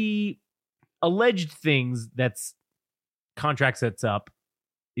of the alleged things that's contract sets up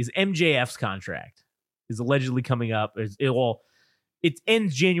is MJF's contract is allegedly coming up. It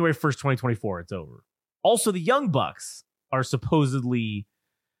ends January 1st, 2024. It's over. Also, the Young Bucks are supposedly...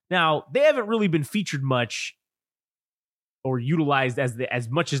 Now, they haven't really been featured much or utilized as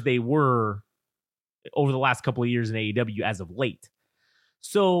much as they were over the last couple of years in AEW as of late.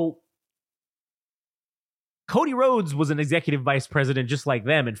 So Cody Rhodes was an executive vice president just like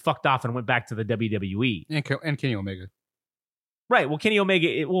them and fucked off and went back to the WWE. And Kenny Omega. Right. Well, Kenny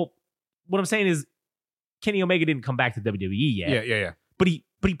Omega, what I'm saying is Kenny Omega didn't come back to WWE yet. Yeah. But he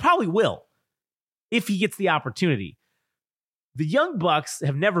probably will if he gets the opportunity. The Young Bucks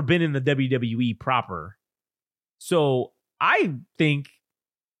have never been in the WWE proper. So I think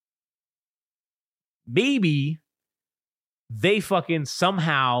maybe they fucking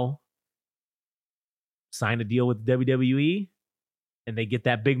somehow sign a deal with WWE and they get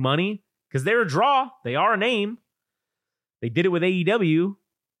that big money because they're a draw. They are a name. They did it with AEW.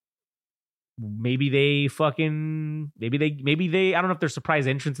 maybe they I don't know if they're surprise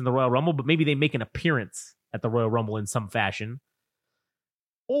entrance in the Royal Rumble, but maybe they make an appearance at the Royal Rumble in some fashion.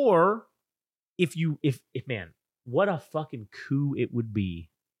 Or if man, what a fucking coup it would be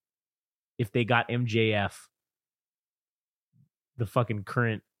if they got MJF, the fucking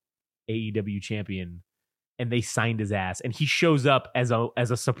current AEW champion, and they signed his ass, and he shows up as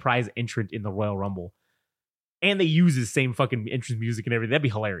a surprise entrant in the Royal Rumble, and they use his same fucking entrance music and everything. That'd be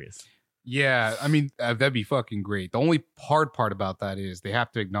hilarious. Yeah, I mean, that'd be fucking great. The only hard part about that is they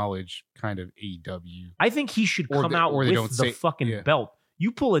have to acknowledge kind of AEW. I think he should come out with the fucking belt.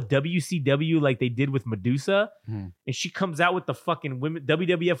 You pull a WCW like they did with Medusa, and she comes out with the fucking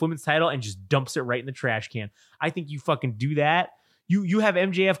WWF women's title and just dumps it right in the trash can. I think you fucking do that. You have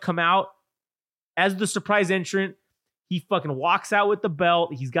MJF come out as the surprise entrant. He fucking walks out with the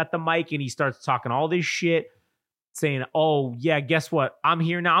belt. He's got the mic and he starts talking all this shit, saying, oh, yeah, guess what? I'm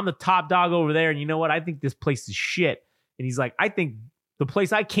here now. I'm the top dog over there. And you know what? I think this place is shit. And he's like, I think the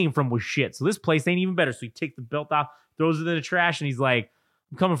place I came from was shit. So this place ain't even better. So he takes the belt off, throws it in the trash, and he's like,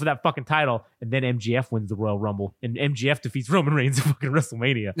 I'm coming for that fucking title. And then MJF wins the Royal Rumble. And MJF defeats Roman Reigns at fucking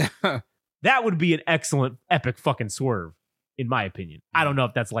WrestleMania. That would be an excellent, epic fucking swerve, in my opinion. I don't know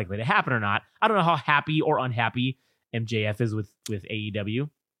if that's likely to happen or not. I don't know how happy or unhappy MJF is with AEW.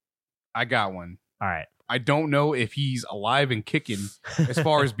 I got one. All right. I don't know if he's alive and kicking as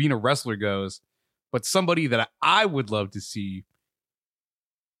far as being a wrestler goes, but somebody that I would love to see.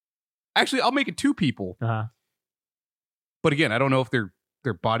 Actually, I'll make it 2 people. Uh-huh. But again, I don't know if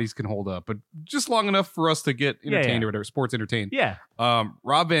their bodies can hold up, but just long enough for us to get entertained or whatever, sports entertained. Yeah.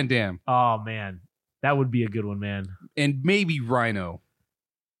 Rob Van Dam. Oh, man. That would be a good one, man. And maybe Rhino.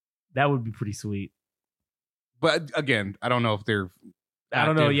 That would be pretty sweet. But again, I don't know if they're I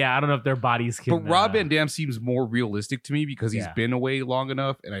don't know. Yeah, I don't know if their bodies can. But Rob Van Dam seems more realistic to me because he's been away long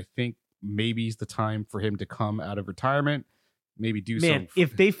enough, and I think maybe it's the time for him to come out of retirement. Maybe do some.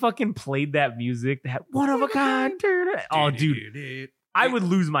 If they fucking played that music, that one of a kind. Oh, dude, I would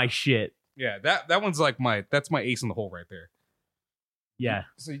lose my shit. Yeah, that one's like that's my ace in the hole right there. Yeah.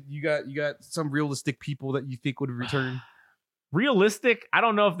 So you got some realistic people that you think would return. Realistic? I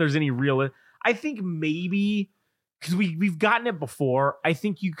don't know if there's any real. I think maybe. Because we've gotten it before. I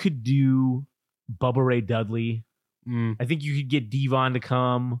think you could do Bubba Ray Dudley. I think you could get Devon to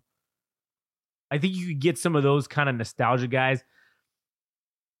come. I think you could get some of those kind of nostalgia guys.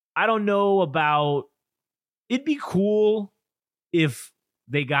 I don't know about... It'd be cool if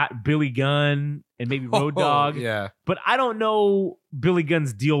they got Billy Gunn and maybe Road Dogg. Yeah. But I don't know Billy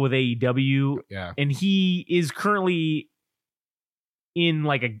Gunn's deal with AEW. Yeah. And he is currently in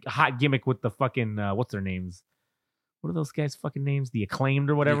like a hot gimmick with the fucking... what's their names? What are those guys' fucking names? The Acclaimed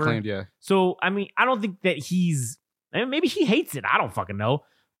or whatever? The Acclaimed, yeah. So, I mean, I don't think that he's... I mean, maybe he hates it. I don't fucking know.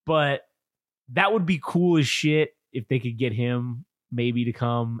 But that would be cool as shit if they could get him maybe to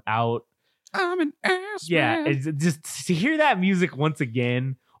come out. I'm an ass Yeah, man. it's just to hear that music once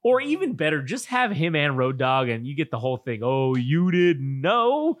again. Or even better, just have him and Road Dogg and you get the whole thing. Oh, you didn't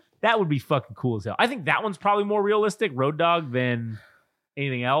know? That would be fucking cool as hell. I think that one's probably more realistic, Road Dogg, than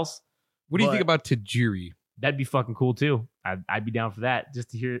anything else. What do you think about Tajiri? That'd be fucking cool too. I'd be down for that. Just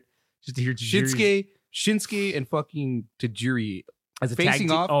to hear Tajiri. Shinsuke and fucking Tajiri as a facing tag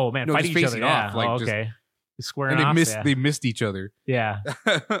team? off. Oh man, no, fighting just each facing other. off. Yeah. Like okay. Squaring and off. They missed each other. Yeah.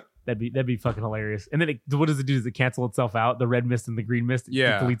 That'd be fucking hilarious. And then what does it do? Does it cancel itself out? The red mist and the green mist? It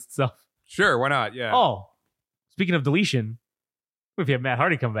deletes itself. Sure, why not? Yeah. Oh, speaking of deletion, what if you have Matt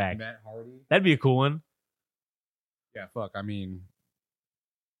Hardy come back? Matt Hardy? That'd be a cool one. Yeah, fuck. I mean,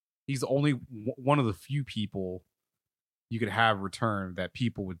 he's only one of the few people you could have return that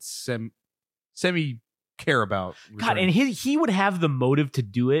people would semi care about. God, and he would have the motive to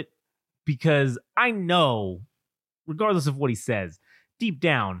do it because I know, regardless of what he says, deep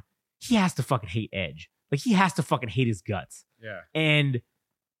down, he has to fucking hate Edge. Like, he has to fucking hate his guts. Yeah. And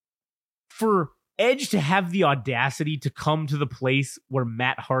for Edge to have the audacity to come to the place where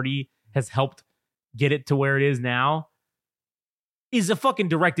Matt Hardy has helped get it to where it is now is a fucking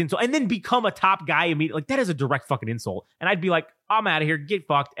direct insult. And then become a top guy immediately. Like, that is a direct fucking insult. And I'd be like, I'm out of here, get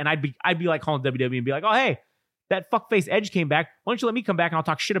fucked. And I'd be like calling WWE and be like, oh, hey, that fuckface Edge came back. Why don't you let me come back and I'll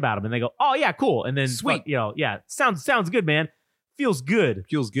talk shit about him? And they go, oh yeah, cool. And then sweet, sounds good, man. Feels good.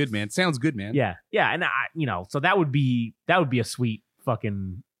 Feels good, man. Sounds good, man. Yeah. And so that would be a sweet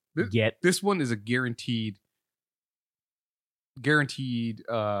fucking get. This one is a guaranteed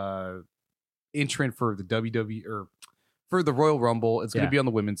entrant for the WWE or for the Royal Rumble. It's going to be on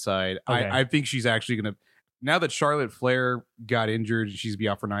the women's side. Okay. I think she's actually going to, now that Charlotte Flair got injured, she's going to be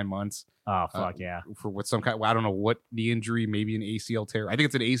out for 9 months. Oh, fuck yeah. For what some kind, I don't know what the injury, maybe an ACL tear. I think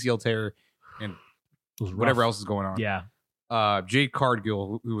it's an ACL tear and It was whatever rough. else is going on. Yeah. Jade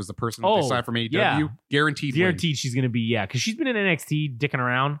Cargill, who was the person that they signed from AEW, yeah. guaranteed she's going to be, because she's been in NXT dicking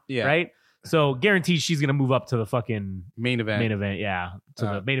around, Yeah. right? So guaranteed she's going to move up to the fucking main event, to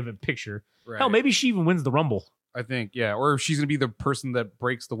the main event picture. Right. Hell, maybe she even wins the Rumble. I think, yeah. Or she's going to be the person that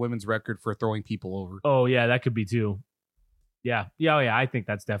breaks the women's record for throwing people over. Oh, yeah, that could be too. Yeah. Yeah, I think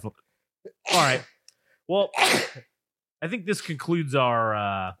that's definitely. All right. Well, I think this concludes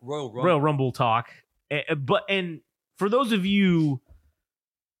our Royal Rumble talk. And for those of you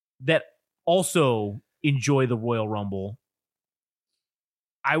that also enjoy the Royal Rumble,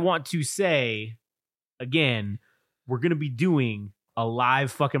 I want to say, again, we're going to be doing a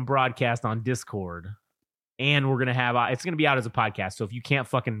live fucking broadcast on Discord. And we're going to have, it's going to be out as a podcast. So if you can't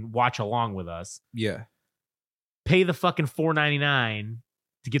fucking watch along with us, yeah, pay the fucking $4.99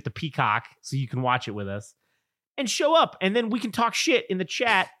 to get the Peacock so you can watch it with us and show up. And then we can talk shit in the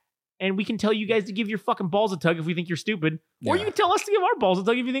chat and we can tell you guys to give your fucking balls a tug if we think you're stupid. Or you can tell us to give our balls a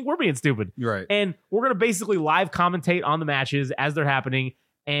tug if you think we're being stupid. You're right. And we're going to basically live commentate on the matches as they're happening.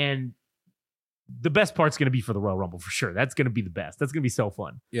 And the best part's going to be for the Royal Rumble for sure. That's going to be the best. That's going to be so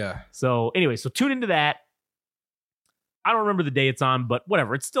fun. Yeah. So anyway, so tune into that. I don't remember the day it's on, but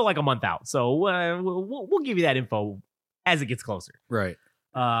whatever. It's still like a month out. So we'll give you that info as it gets closer. Right.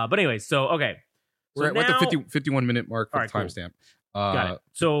 But anyway, so, okay. So we're at the 51 minute mark for the timestamp. Got it.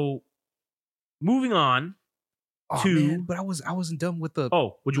 So moving on to. Man, but I wasn't done with the.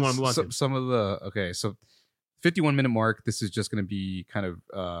 Oh, what do you want to move on to? Some of the. Okay. So 51 minute mark. This is just going to be kind of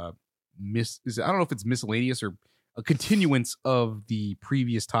I don't know if it's miscellaneous or a continuance of the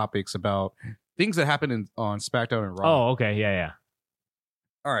previous topics about things that happened on SmackDown and Raw. Oh, okay. Yeah.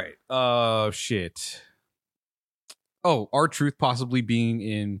 All right. Shit. Oh, R-Truth possibly being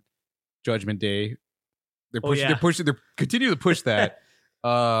in Judgment Day. They're continuing to push that.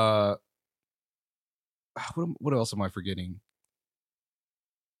 What else am I forgetting?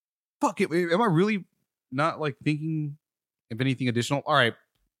 Fuck it. Am I really not like thinking of anything additional? All right.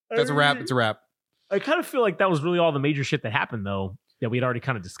 That's a wrap. It's a wrap. I kind of feel like that was really all the major shit that happened, though, that we had already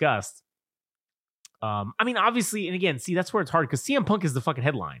kind of discussed. I mean, obviously, and again, see, that's where it's hard because CM Punk is the fucking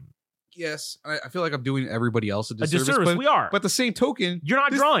headline. Yes, I feel like I'm doing everybody else a disservice. But, we are. But the same token, you're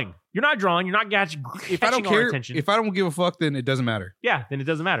not drawing. You're not drawing. You're not catching. If I don't care, if I don't give a fuck, then it doesn't matter. Yeah, then it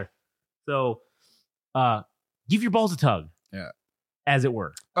doesn't matter. So, give your balls a tug. Yeah, as it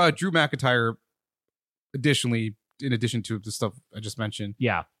were. Drew McIntyre. Additionally, in addition to the stuff I just mentioned,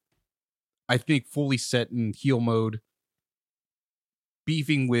 yeah, I think fully set in heel mode.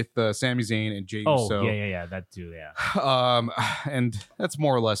 Beefing with Sami Zayn and Jey Uso. Yeah, that too, yeah. And that's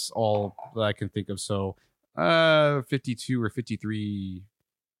more or less all that I can think of. So, 52 or 53,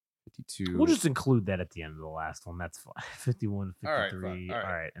 52. We'll just include that at the end of the last one. That's fine. 51, 53. All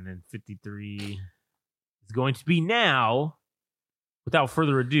right. And then 53 is going to be now, without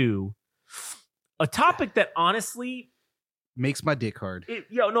further ado, a topic that honestly makes my dick hard. It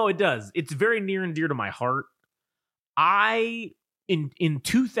does. It's very near and dear to my heart. In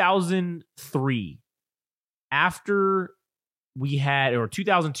 2003, after we had, or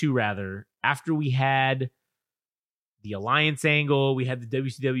 2002 rather, after we had the Alliance angle, we had the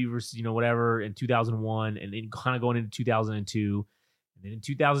WCW versus, whatever in 2001, and then kind of going into 2002. And then in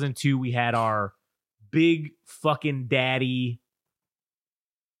 2002, we had our big fucking daddy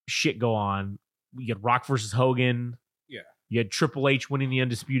shit go on. We had Rock versus Hogan. Yeah. You had Triple H winning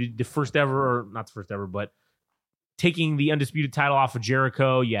the first ever, or not the first ever, but taking the undisputed title off of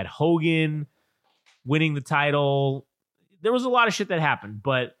Jericho. You had Hogan winning the title. There was a lot of shit that happened,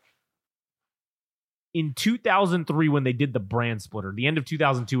 but in 2003 when they did the brand split, or the end of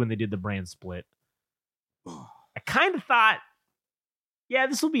 2002 when they did the brand split, I kind of thought, yeah,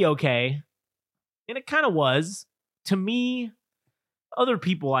 this will be okay. And it kind of was. To me, other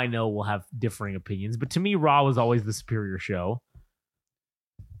people I know will have differing opinions, but to me, Raw was always the superior show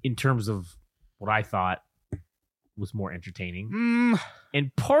in terms of what I thought was more entertaining.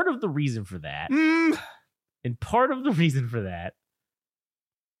 And part of the reason for that,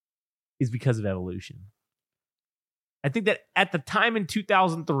 is because of Evolution. I think that at the time in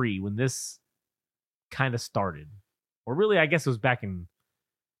 2003, when this kind of started, or really, I guess it was back in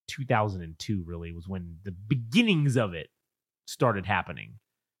 2002, really, was when the beginnings of it started happening.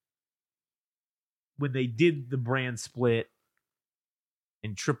 When they did the brand split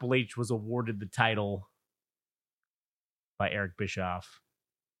and Triple H was awarded the title by Eric Bischoff.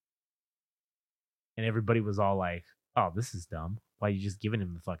 And everybody was all like, oh, this is dumb. Why are you just giving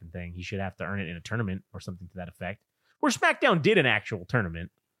him the fucking thing? He should have to earn it in a tournament or something to that effect. Where SmackDown did an actual tournament.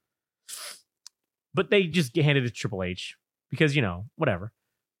 But they just handed it to Triple H because, whatever.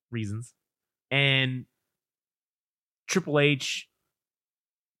 Reasons. And Triple H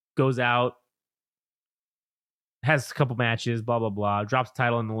goes out, has a couple matches, blah, blah, blah, drops the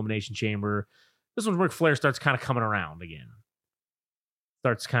title in the Elimination Chamber. This one, Ric Flair starts kind of coming around again.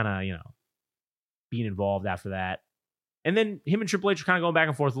 Starts kind of, being involved after that. And then him and Triple H are kind of going back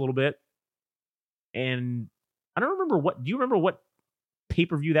and forth a little bit. And I don't remember do you remember what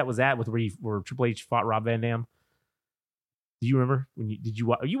pay-per-view that was at where Triple H fought Rob Van Dam? Do you remember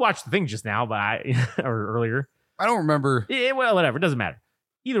you watched the thing just now, or earlier? I don't remember. Yeah, well, whatever. It doesn't matter.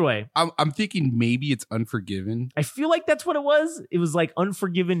 Either way. I'm thinking maybe it's Unforgiven. I feel like that's what it was. It was like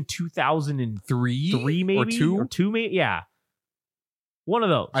Unforgiven 2003 maybe? Or two? Or two, maybe? Yeah. One of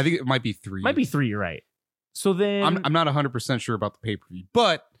those. I think it might be 3. Might be 3, you're right. So then... I'm not 100% sure about the pay-per-view,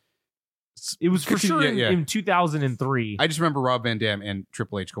 but... It was for sure in 2003. I just remember Rob Van Dam and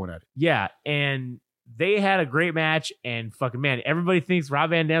Triple H going at it. Yeah, and they had a great match, and fucking, man, everybody thinks Rob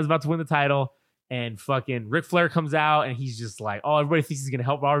Van Dam's about to win the title, and fucking Ric Flair comes out, and he's just like, oh, everybody thinks he's going to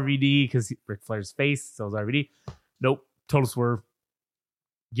help RVD because Ric Flair's face, so is RVD. Nope, total swerve.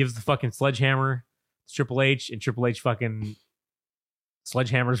 Gives the fucking sledgehammer to Triple H, and Triple H fucking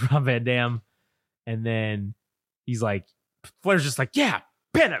sledgehammers Rob Van Dam, and then he's like, Flair's just like, yeah,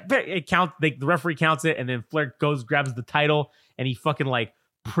 the referee counts it, and then Flair grabs the title, and he fucking like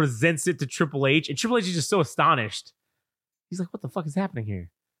presents it to Triple H, and Triple H is just so astonished. He's like, what the fuck is happening here?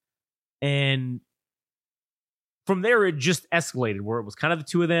 And from there, it just escalated where it was kind of the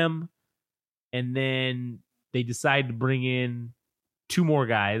two of them, and then they decided to bring in 2 more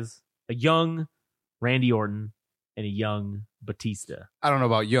guys, a young Randy Orton and a young Batista. I don't know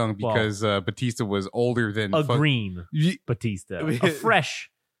about young because Batista was older than green Batista, a fresh.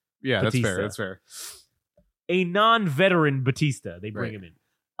 Yeah, Batista. That's fair. A non-veteran Batista. They bring him in,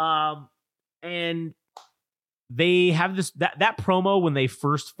 and they have that promo when they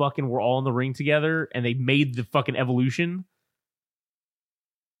first fucking were all in the ring together, and they made the fucking Evolution.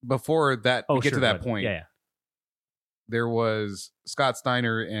 Before that, we get to that point. Yeah. There was Scott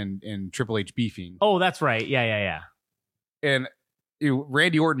Steiner and Triple H beefing. Oh, that's right. Yeah. And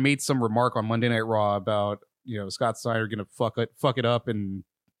Randy Orton made some remark on Monday Night Raw about Scott Steiner gonna fuck it up and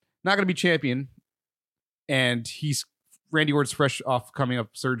not gonna be champion. And Randy Orton's fresh off coming up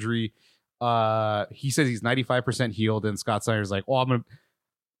surgery. He says he's 95% healed, and Scott Steiner's like, "Oh, I'm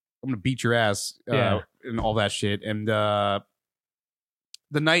gonna beat your ass," and all that shit. And the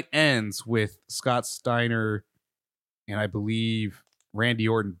night ends with Scott Steiner and I believe Randy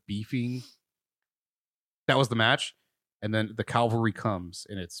Orton beefing. That was the match. And then the cavalry comes,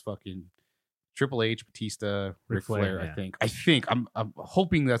 and it's fucking Triple H, Batista, Ric Flair. Yeah. I think I'm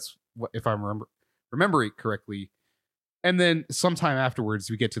hoping that's what, if I remember it correctly. And then sometime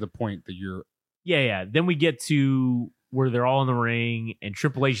afterwards, we get to the point that you're. Yeah. Then we get to where they're all in the ring, and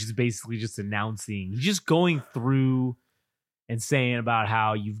Triple H is basically just announcing, he's just going through and saying about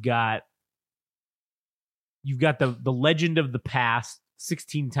how you've got the legend of the past,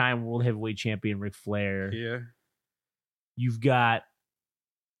 16-time World Heavyweight Champion Ric Flair. Yeah. You've got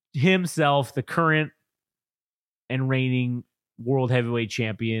himself, the current and reigning World Heavyweight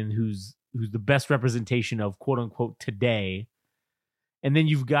Champion, who's the best representation of quote unquote today. And then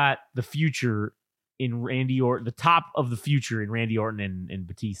you've got the future in Randy Orton, the top of the future in Randy Orton and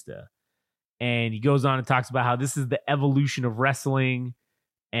Batista. And he goes on and talks about how this is the evolution of wrestling.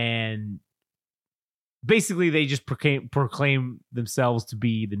 And basically they just proclaim themselves to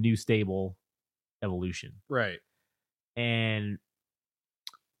be the new stable Evolution. Right. And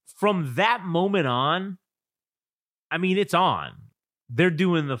from that moment on, I mean, it's on. They're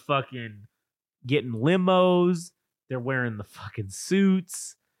doing the fucking getting limos. They're wearing the fucking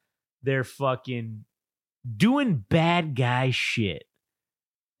suits. They're fucking doing bad guy shit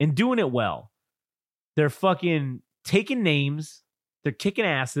and doing it well. They're fucking taking names. They're kicking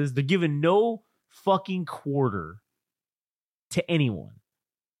asses. They're giving no fucking quarter to anyone.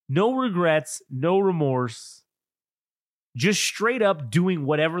 No regrets, no remorse. Just straight up doing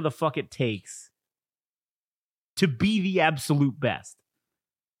whatever the fuck it takes to be the absolute best.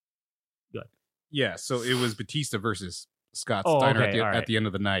 Good. Yeah, so it was Batista versus Scott Steiner at the end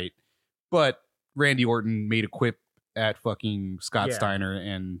of the night. But Randy Orton made a quip at fucking Scott Steiner,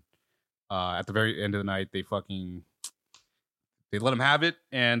 and at the very end of the night, they let him have it.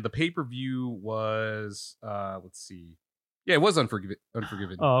 And the pay-per-view was, let's see. Yeah, it was Unforgiven.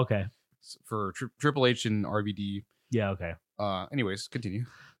 Oh, okay. For Triple H and RVD. Yeah, okay. Anyways, continue.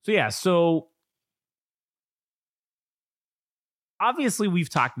 So obviously we've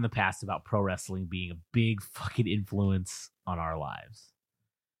talked in the past about pro wrestling being a big fucking influence on our lives.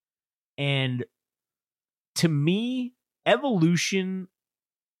 And to me, Evolution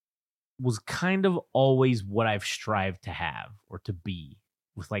was kind of always what I've strived to have or to be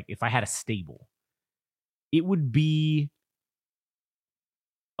with, like, if I had a stable, it would be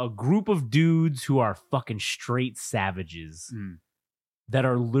a group of dudes who are fucking straight savages that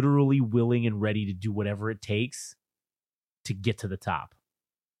are literally willing and ready to do whatever it takes to get to the top.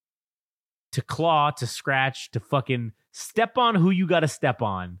 To claw, to scratch, to fucking step on who you got to step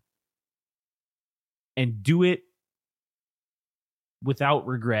on and do it without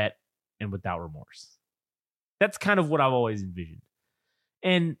regret and without remorse. That's kind of what I've always envisioned.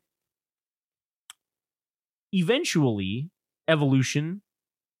 And eventually, Evolution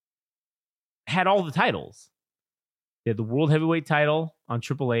had all the titles. They had the World Heavyweight title on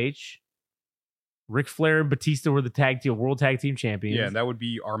Triple H. Ric Flair and Batista were the World Tag Team Champions. Yeah, that would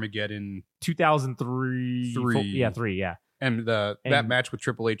be Armageddon 2003. Three. And that match with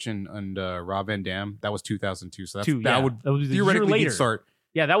Triple H and Rob Van Dam, that was 2002. So that would theoretically start.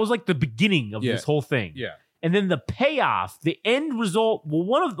 Yeah, that was like the beginning of this whole thing. Yeah. And then the payoff, the end result,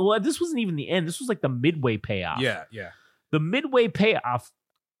 this wasn't even the end. This was like the midway payoff. Yeah. The midway payoff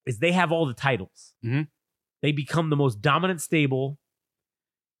is they have all the titles. Mm-hmm. They become the most dominant stable.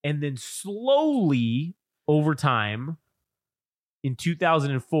 And then slowly, over time, in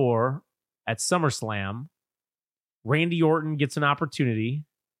 2004, at SummerSlam, Randy Orton gets an opportunity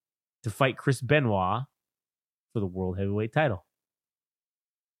to fight Chris Benoit for the World Heavyweight title.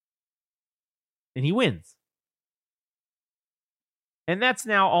 And he wins. And that's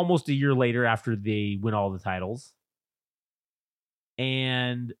now almost a year later after they win all the titles.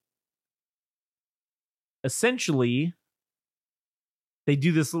 And essentially, they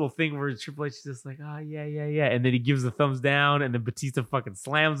do this little thing where Triple H is just like, oh, yeah. And then he gives the thumbs down, and then Batista fucking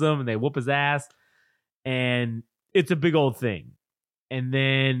slams him, and they whoop his ass. And it's a big old thing. And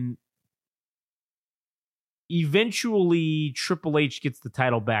then eventually Triple H gets the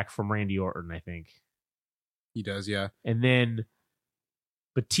title back from Randy Orton, I think. He does, yeah. And then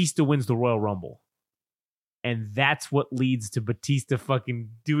Batista wins the Royal Rumble. And that's what leads to Batista fucking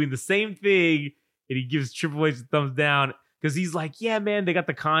doing the same thing. And he gives Triple H the thumbs down because he's like, yeah, man, they got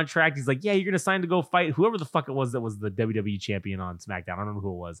the contract. He's like, yeah, you're going to sign to go fight whoever the fuck it was that was the WWE champion on SmackDown. I don't remember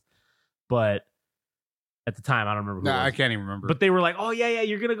who it was. But at the time, I don't remember who it was. I can't even remember. But they were like, oh, yeah,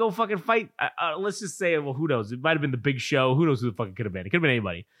 you're going to go fucking fight. Let's just say, well, who knows? It might have been the Big Show. Who knows who the fuck it could have been? It could have been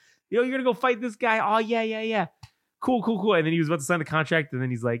anybody. You're going to go fight this guy? Oh, yeah. Cool. And then he was about to sign the contract, and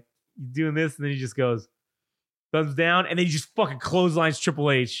then he's like, you doing this? And then he just goes, thumbs down, and then he just fucking clotheslines Triple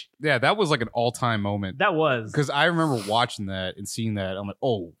H. Yeah, that was like an all-time moment. That was. Because I remember watching that and seeing that. I'm like,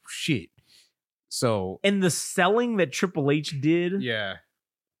 oh, shit. So. And the selling that Triple H did. Yeah.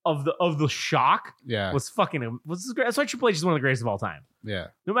 Of the shock. Yeah. Was fucking. That's why Triple H is one of the greatest of all time. Yeah.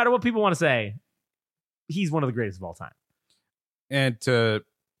 No matter what people want to say, he's one of the greatest of all time. And to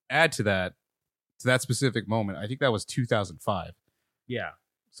add to that specific moment, I think that was 2005. Yeah.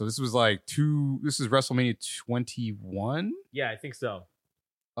 So this was this is WrestleMania 21? Yeah, I think so.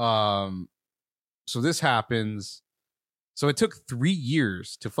 So this happens. So it took 3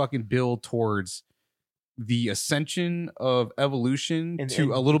 years to fucking build towards the ascension of Evolution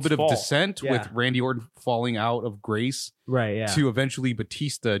to a little bit of descent with Randy Orton falling out of grace. Right, yeah. To eventually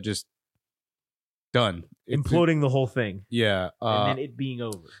Batista just done. Imploding the whole thing. Yeah. And then it being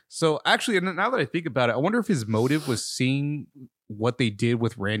over. So actually, now that I think about it, I wonder if his motive was seeing what they did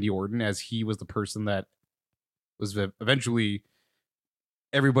with Randy Orton, as he was the person that was eventually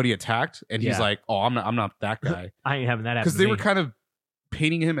everybody attacked, and he's like, "Oh, I'm not that guy. I ain't having that happen." Because they were kind of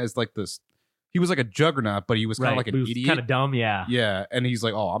painting him as like this. He was like a juggernaut, but he was kind of like an idiot, kind of dumb. Yeah, yeah. And he's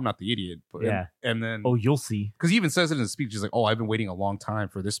like, "Oh, I'm not the idiot." But, and then you'll see. Because he even says it in his speech. He's like, "Oh, I've been waiting a long time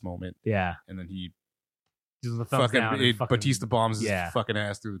for this moment." Yeah, and then he Batista bombs his fucking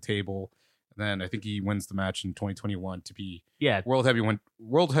ass through the table. And then I think he wins the match in 2021 to be World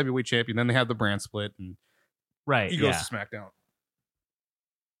Heavyweight Champion. Then they have the brand split, and he goes to SmackDown.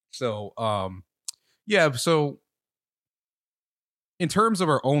 So, so in terms of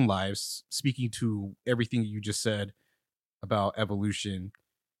our own lives, speaking to everything you just said about Evolution,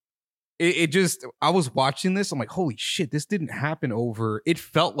 it just, I was watching this, I'm like, holy shit, this didn't happen over. It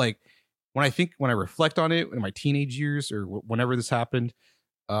felt like when I reflect on it in my teenage years or whenever this happened,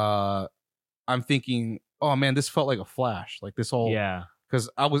 I'm thinking, oh man, this felt like a flash. Like this whole, because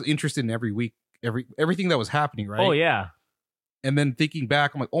I was interested in everything that was happening, right? Oh yeah. And then thinking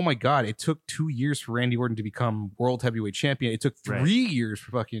back, I'm like, oh my god, it took 2 years for Randy Orton to become World Heavyweight Champion. It took 3 years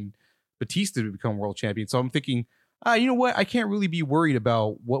for fucking Batista to become World Champion. So I'm thinking, you know what? I can't really be worried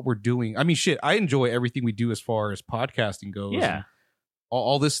about what we're doing. I mean, shit, I enjoy everything we do as far as podcasting goes. Yeah.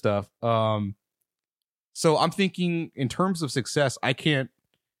 All this stuff. So I'm thinking in terms of success, I can't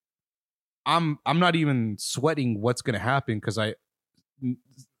I'm not even sweating what's going to happen because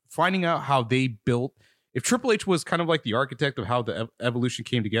finding out how they built. If Triple H was kind of like the architect of how the Evolution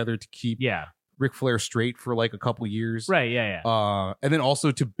came together to keep Ric Flair straight for like a couple years, right? Yeah. And then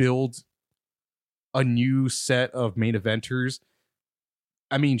also to build a new set of main eventers.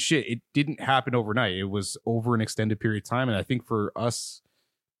 I mean, shit, it didn't happen overnight. It was over an extended period of time, and I think for us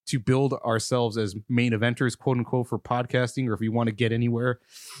to build ourselves as main eventers, quote unquote, for podcasting, or if we want to get anywhere,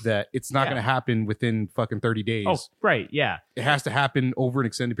 that it's not going to happen within fucking 30 days. Oh, right. Yeah. It has to happen over an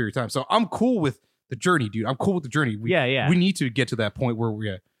extended period of time. So I'm cool with the journey, dude. I'm cool with the journey. We need to get to that point where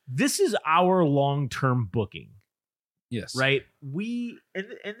we're at. This is our long-term booking. Yes. Right.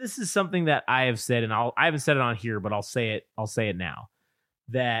 And this is something that I have said, and I haven't said it on here, but I'll say it now,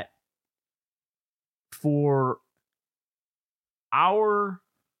 that for our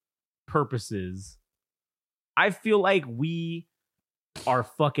purposes, I feel like we are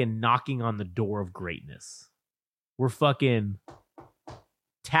fucking knocking on the door of greatness. We're fucking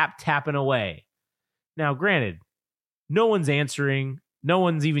tapping away. Now, granted, no one's answering. No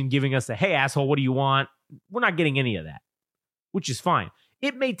one's even giving us a, hey, asshole, what do you want? We're not getting any of that, which is fine.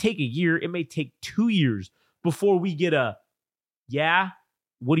 It may take a year. It may take 2 years before we get a, yeah,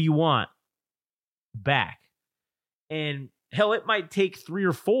 what do you want back? And hell, it might take 3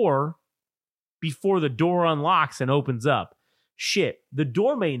 or 4 before the door unlocks and opens up. Shit, the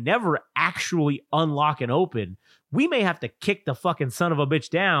door may never actually unlock and open. We may have to kick the fucking son of a bitch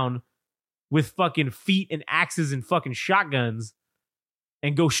down with fucking feet and axes and fucking shotguns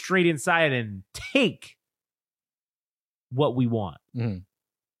and go straight inside and take what we want. Mm-hmm.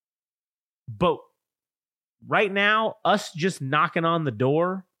 But right now, us just knocking on the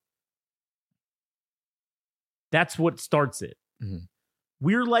door, that's what starts it. Mm-hmm.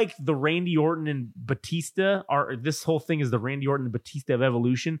 We're like the Randy Orton and Batista. This whole thing is the Randy Orton and Batista of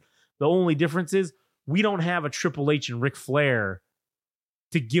Evolution. The only difference is we don't have a Triple H and Ric Flair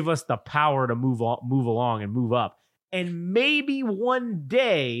to give us the power to move along and move up. And maybe one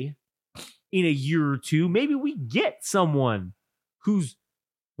day, in a year or two, maybe we get someone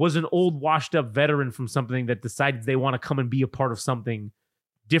was an old, washed-up veteran from something that decides they want to come and be a part of something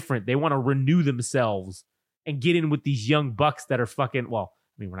different. They want to renew themselves and get in with these young bucks that are fucking, well,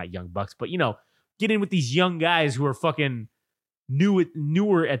 I mean, we're not young bucks, but, get in with these young guys who are fucking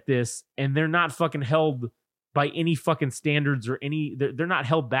newer at this, and they're not fucking held by any fucking standards or they're not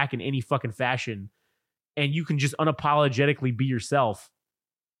held back in any fucking fashion. And you can just unapologetically be yourself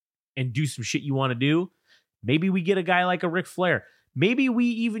and do some shit you want to do. Maybe we get a guy like a Ric Flair. Maybe we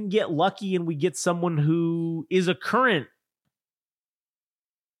even get lucky and we get someone who is a current,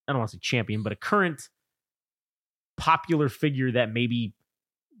 I don't want to say champion, but a current popular figure that maybe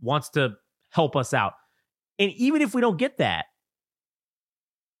wants to help us out. And even if we don't get that,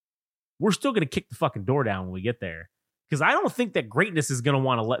 we're still going to kick the fucking door down when we get there. Because I don't think that greatness is going to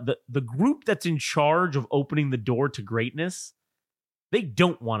want to let the group that's in charge of opening the door to greatness, they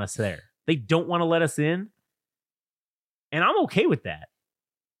don't want us there. They don't want to let us in. And I'm okay with that.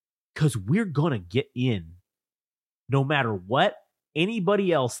 Because we're going to get in no matter what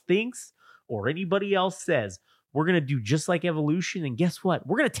anybody else thinks or anybody else says. We're going to do just like Evolution. And guess what?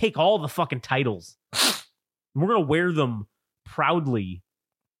 We're going to take all the fucking titles. We're going to wear them proudly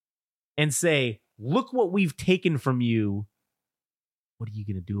and say, look what we've taken from you. What are you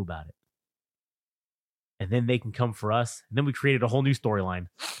going to do about it? And then they can come for us. And then we created a whole new storyline.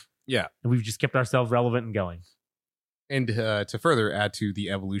 Yeah. And we've just kept ourselves relevant and going. And to further add to the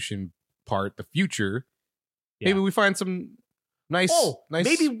Evolution part, the future, maybe we find some nice.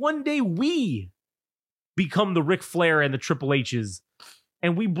 Maybe one day we become the Ric Flair and the Triple H's,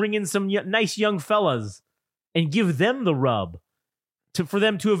 and we bring in some nice young fellas and give them the rub for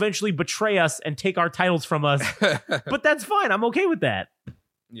them to eventually betray us and take our titles from us. But that's fine. I'm okay with that.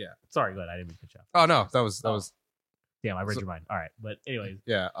 Yeah. Sorry, go ahead. I didn't mean to cut you off. Oh no, that was. Damn, I read your mind. All right, but anyways.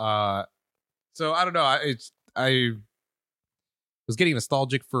 Yeah. So I don't know. I was getting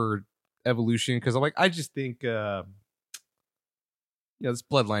nostalgic for Evolution because I'm like, I just think, this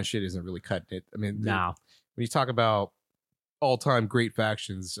bloodline shit isn't really cutting it. I mean, no. When you talk about all-time great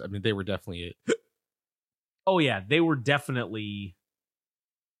factions, I mean, they were definitely it. Oh yeah, they were definitely.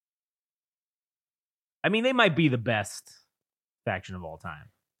 I mean, they might be the best faction of all time.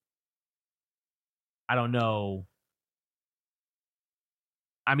 I don't know.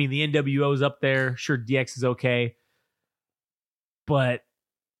 I mean, the NWO's up there. Sure, DX is okay. But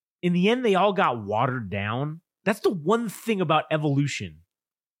in the end, they all got watered down. That's the one thing about Evolution,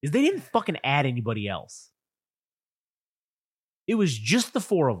 is they didn't fucking add anybody else. It was just the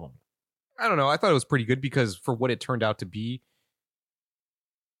 4 of them. I don't know. I thought it was pretty good because for what it turned out to be,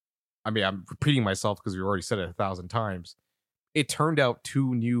 I mean, I'm repeating myself because we already said it 1,000 times. It turned out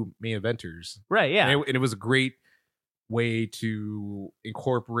 2 new main eventers. Right, yeah. And it was a great way to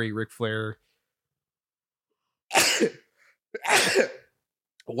incorporate Ric Flair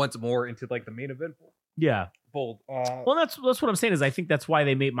once more into like the main event. Yeah. Bold. Well, that's what I'm saying is I think that's why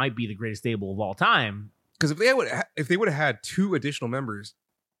they might be the greatest stable of all time. Because if they would have had 2 additional members,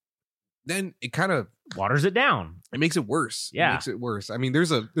 then it kind of waters it down. It makes it worse. Yeah. It makes it worse. I mean,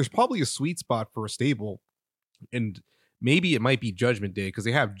 there's probably a sweet spot for a stable, and maybe it might be Judgment Day because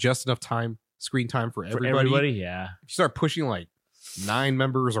they have just enough screen time for everybody. Yeah. If you start pushing like 9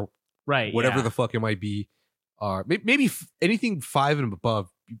 members or whatever the fuck it might be, maybe anything 5 and above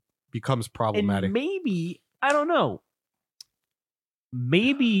becomes problematic. And maybe, I don't know.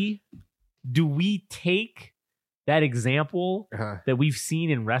 Maybe do we take that example that we've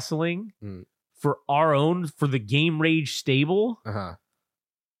seen in wrestling for the Game Rage stable?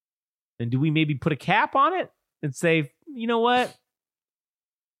 And do we maybe put a cap on it and say, you know what?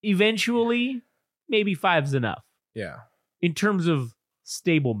 Eventually, maybe 5's enough. Yeah. In terms of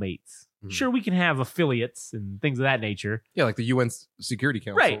stable mates. Sure, we can have affiliates and things of that nature. Yeah, like the UN Security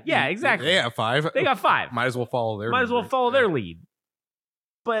Council. Right, yeah, exactly. They have 5. They got 5. Might as well follow their lead.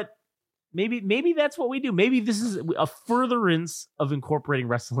 But maybe that's what we do. Maybe this is a furtherance of incorporating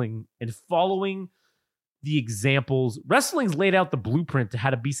wrestling and following the examples. Wrestling's laid out the blueprint to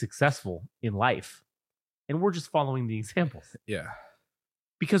how to be successful in life. And we're just following the examples. Yeah.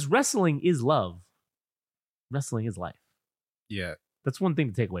 Because wrestling is love. Wrestling is life. Yeah. That's one thing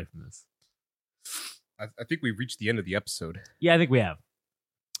to take away from this. I think we've reached the end of the episode. Yeah, I think we have.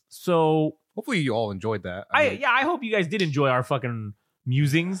 So hopefully you all enjoyed that. I hope you guys did enjoy our fucking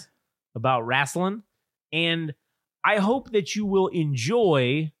musings about Wrasslin. And I hope that you will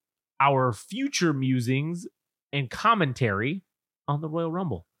enjoy our future musings and commentary on the Royal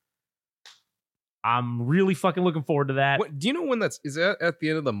Rumble. I'm really fucking looking forward to that. Do you know when is that at the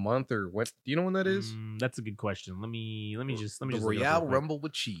end of the month or what? Do you know when that is? That's a good question. Let me just the Royale Rumble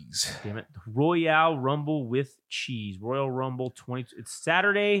with cheese. Damn it. Royale Rumble with cheese. Royal Rumble 20. It's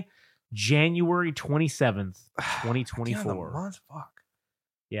Saturday, January 27th, 2024. Month? Fuck.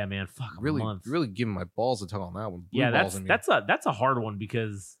 Yeah, man. Fuck. Really, a month. really giving my balls a tug on that one. Yeah, that's a hard one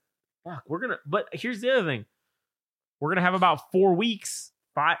because fuck, but here's the other thing. We're gonna have about 4 weeks.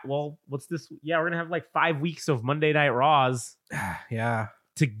 What's this? Yeah, we're gonna have like 5 weeks of Monday Night Raws. Yeah.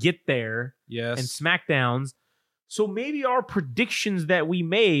 To get there. Yes. And SmackDowns. So maybe our predictions that we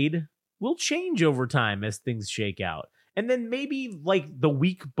made will change over time as things shake out. And then maybe like the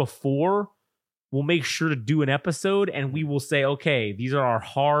week before, we'll make sure to do an episode and we will say, okay, these are our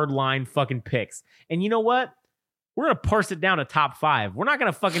hard line fucking picks. And you know what? We're going to parse it down to top 5. We're not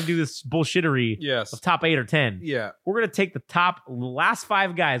going to fucking do this bullshittery of top 8 or 10. Yeah. We're going to take the last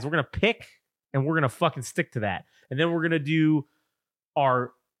 5 guys. We're going to pick and we're going to fucking stick to that. And then we're going to do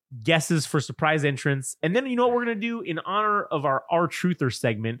our guesses for surprise entrants. And then you know what we're going to do in honor of our Truther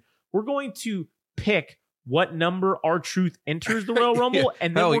segment? We're going to pick what number R-Truth enters the Royal Rumble,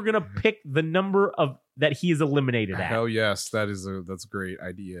 and then we're gonna pick the number of that he is eliminated at. Hell yes, that's a great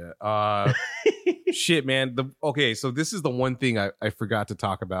idea. Shit, man. So this is the one thing I forgot to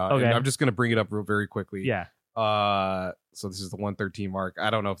talk about. Okay. And I'm just gonna bring it up very quickly. Yeah. So this is the 113 mark. I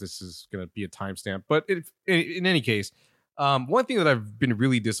don't know if this is gonna be a timestamp, but in any case, one thing that I've been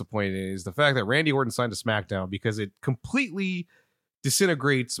really disappointed in is the fact that Randy Orton signed to SmackDown because it completely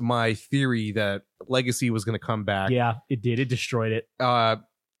disintegrates my theory that Legacy was going to come back. Yeah, it did. It destroyed it.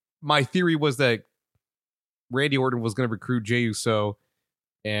 My theory was that Randy Orton was going to recruit Jey Uso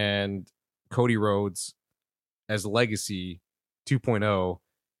and Cody Rhodes as Legacy 2.0.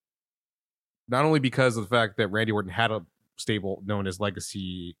 Not only because of the fact that Randy Orton had a stable known as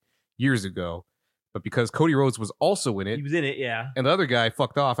Legacy years ago, but because Cody Rhodes was also in it. He was in it, yeah. And the other guy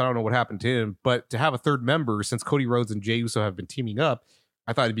fucked off. I don't know what happened to him. But to have a third member, since Cody Rhodes and Jey Uso have been teaming up,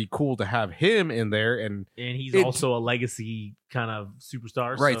 I thought it'd be cool to have him in there. And he's also a legacy kind of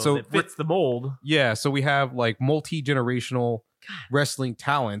superstar. Right. So it fits the mold. Yeah. So we have like multi-generational wrestling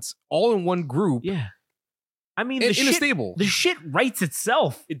talents all in one group. Yeah. I mean, in a stable. The shit writes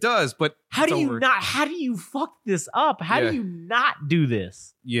itself. It does, but how do you fuck this up? How do you not do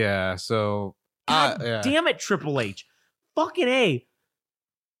this? Yeah. So... Damn it, Triple H. Fucking A.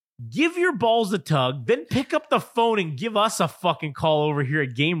 Give your balls a tug, then pick up the phone and give us a fucking call over here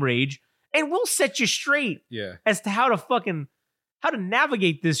at Game Rage, and we'll set you straight as to how to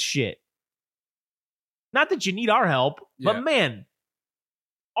navigate this shit. Not that you need our help, but man,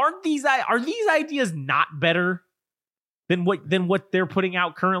 are these ideas not better than what they're putting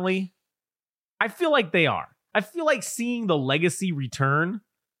out currently? I feel like they are. I feel like seeing the Legacy return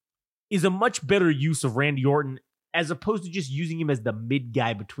is a much better use of Randy Orton as opposed to just using him as the mid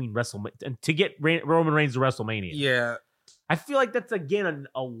guy between WrestleMania to get Roman Reigns to WrestleMania. Yeah. I feel like that's again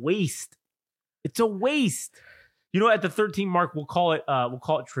a waste. It's a waste. You know, at the 13 mark, we'll call it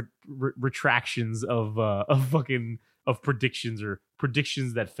retractions of predictions or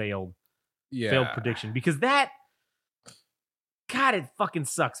predictions that failed. Yeah. Failed prediction. Because that, God, it fucking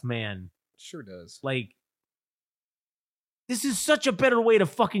sucks, man. Sure does. Like, this is such a better way to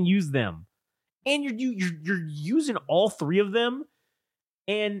fucking use them. And you're using all three of them.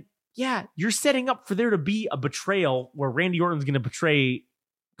 And yeah, you're setting up for there to be a betrayal where Randy Orton's going to betray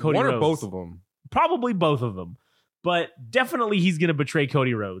Cody Rhodes. One or both of them. Probably both of them. But definitely he's going to betray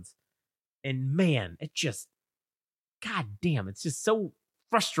Cody Rhodes. And man, it just, God damn, it's just so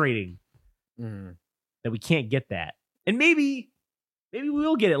frustrating that we can't get that. And maybe we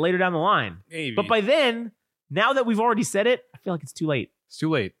will get it later down the line. Maybe. But by then, now that we've already said it, I feel like it's too late. It's too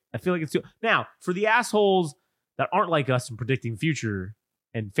late. I feel like it's too... Now, for the assholes that aren't like us in predicting future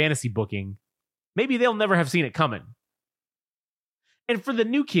and fantasy booking, maybe they'll never have seen it coming. And for the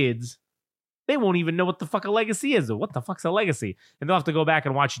new kids, they won't even know what the fuck a legacy is or what the fuck's a legacy. And they'll have to go back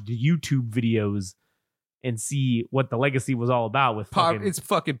and watch the YouTube videos and see what the legacy was all about with it's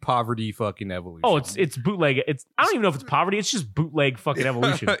fucking poverty fucking evolution. Oh, it's bootleg. I don't even know if it's poverty. It's just bootleg fucking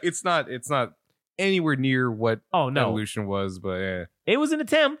evolution. It's not anywhere near what evolution was, but yeah. It was an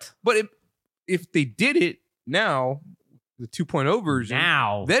attempt. But if they did it now, the 2.0 version,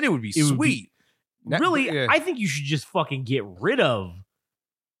 then it would be sweet. Really, I think you should just fucking get rid of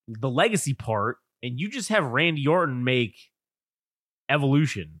the legacy part and you just have Randy Orton make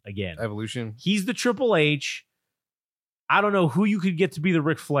Evolution again. Evolution. He's the Triple H. I don't know who you could get to be the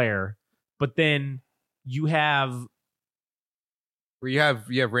Ric Flair, but then you have where you have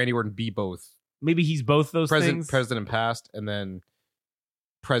Randy Orton be both. Maybe he's both those things. Present and past, and then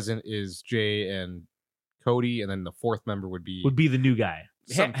present is Jay and Cody, and then the fourth member would be the new guy.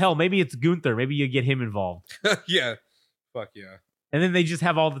 Hell, maybe it's Gunther. Maybe you get him involved. Yeah. Fuck yeah. And then they just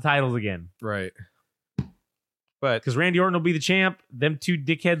have all the titles again. Right. But because Randy Orton will be the champ, them two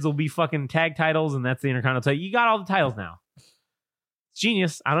dickheads will be fucking tag titles, and that's the Intercontinental title. You got all the titles now. It's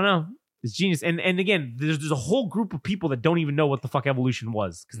genius. I don't know. It's genius. And again, there's a whole group of people that don't even know what the fuck Evolution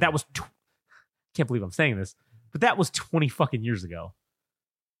was. Because that was can't believe I'm saying this, but that was 20 fucking years ago.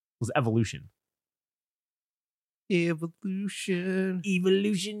 It was Evolution. Evolution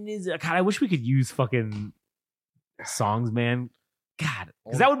is God, I wish we could use fucking songs, man. God,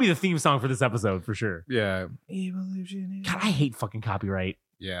 because that would be the theme song for this episode for sure. Yeah. Evolution. God, I hate fucking copyright.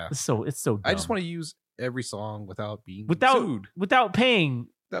 Yeah. It's so dumb. I just want to use every song without being sued. Without paying.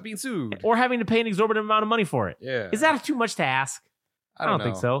 Without being sued. Or having to pay an exorbitant amount of money for it. Yeah. Is that too much to ask? I don't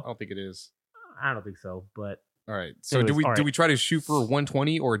think so. I don't think it is. I don't think so, but all right. So anyways, do we try to shoot for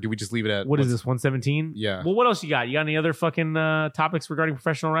 120 or do we just leave it at what is this, 117? Yeah. Well, what else you got? You got any other fucking topics regarding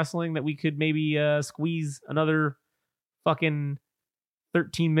professional wrestling that we could maybe squeeze another fucking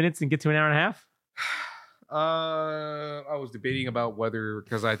 13 minutes and get to an hour and a half? I was debating about whether,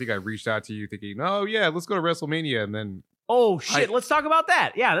 because I think I reached out to you thinking, oh yeah, let's go to WrestleMania, and then let's talk about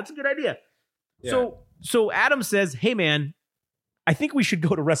that. Yeah, that's a good idea. Yeah. So Adam says, hey man, I think we should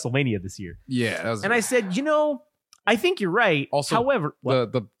go to WrestleMania this year. Yeah. And I said, I think you're right. Also, however,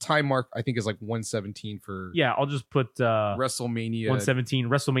 the time mark I think is like 117 for I'll just put WrestleMania 117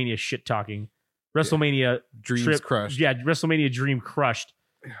 WrestleMania shit talking. WrestleMania Dreams crushed. Yeah, WrestleMania dream crushed.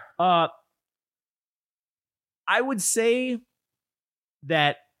 I would say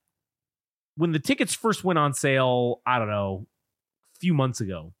that when the tickets first went on sale, I don't know, a few months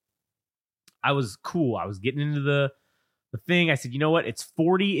ago, I was cool. I was getting into the thing. I said, you know what? It's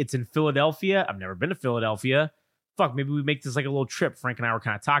 40. It's in Philadelphia. I've never been to Philadelphia. Fuck, maybe we make this like a little trip. Frank and I were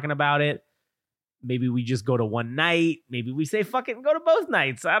kind of talking about it. Maybe we just go to one night. Maybe we say, fuck it, and go to both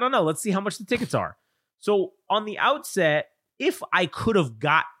nights. I don't know. Let's see how much the tickets are. So on the outset, if I could have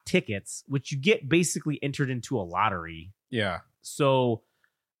got tickets, which you get basically entered into a lottery. Yeah. So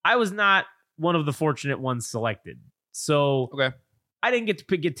I was not one of the fortunate ones selected. So okay. I didn't get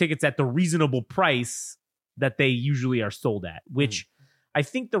to get tickets at the reasonable price that they usually are sold at, which I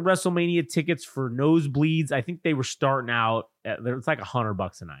think the WrestleMania tickets for nosebleeds, I think they were starting out at, it's like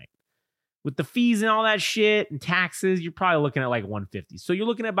 $100 a night. With the fees and all that shit and taxes, you're probably looking at like $150. So you're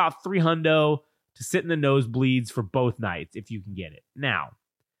looking at about $300 to sit in the nosebleeds for both nights if you can get it. Now,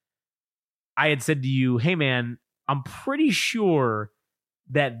 I had said to you, hey man, I'm pretty sure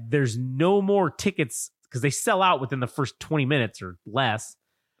that there's no more tickets because they sell out within the first 20 minutes or less.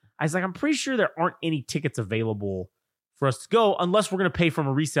 I was like, I'm pretty sure there aren't any tickets available for us to go unless we're going to pay from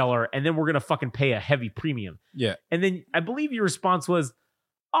a reseller and then we're going to fucking pay a heavy premium. Yeah. And then I believe your response was,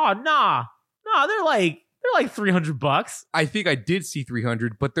 Oh, nah. No, they're like $300. I think I did see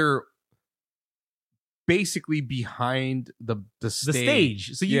 300, but they're basically behind the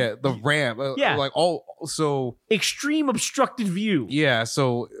stage. So the ramp. Yeah. Like all so extreme obstructed view. yeah.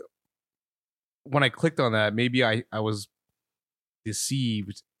 So when I clicked on that, maybe I was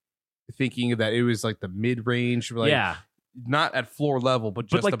deceived, thinking that it was like the mid range, like not at floor level, but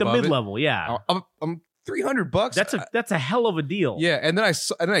just like the mid level. Yeah, I'm $300. That's a hell of a deal. Yeah, and then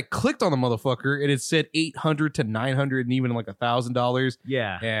I clicked on the motherfucker, and it said $800 to $900, and even like $1,000.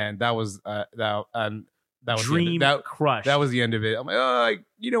 Yeah, and that was that was dream that crush. That was the end of it. I'm like, oh,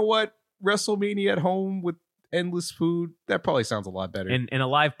 you know what? WrestleMania at home with endless food. That probably sounds a lot better. And a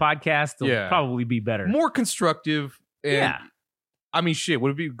live podcast will probably be better, more constructive. And I mean, shit.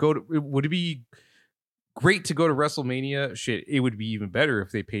 Would it be great to go to WrestleMania? Shit, it would be even better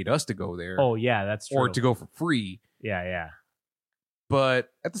if they paid us to go there. Oh yeah, that's true. Or to go for free. Yeah. But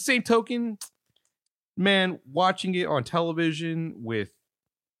at the same token, man, watching it on television with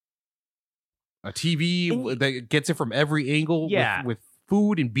a TV that gets it from every angle, with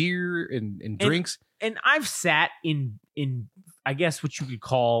food and beer and drinks. And I've sat in I guess what you could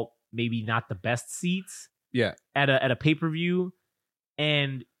call maybe not the best seats. Yeah. At a pay-per-view,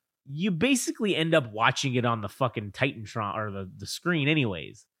 and you basically end up watching it on the fucking Titantron or the screen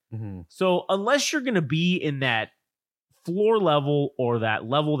anyways. Mm-hmm. So unless you're going to be in that floor level or that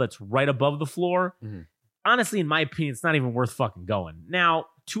level that's right above the floor, honestly, in my opinion, it's not even worth fucking going. Now,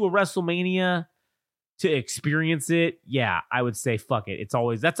 to a WrestleMania, to experience it, yeah, I would say fuck it. It's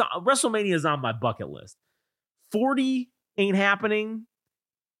always, WrestleMania is on my bucket list. 40 ain't happening.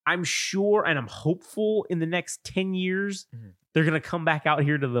 I'm sure and I'm hopeful in the next 10 years they're going to come back out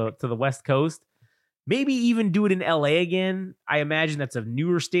here to the West Coast. Maybe even do it in LA again. I imagine that's a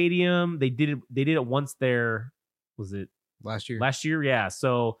newer stadium. They did it once there. Was it last year? Last year, yeah.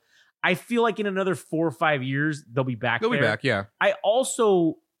 So I feel like in another 4 or 5 years they'll be back. They'll be back, yeah. I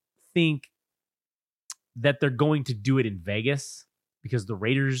also think that they're going to do it in Vegas because the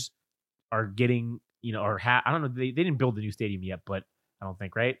Raiders are getting, I don't know. They didn't build the new stadium yet, but I don't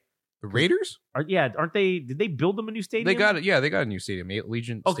think, right? The Raiders? Aren't they? Did they build them a new stadium? They got it. Yeah, they got a new stadium,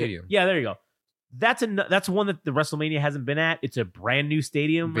 Allegiant Stadium. Yeah, there you go. That's one that the WrestleMania hasn't been at. It's a brand new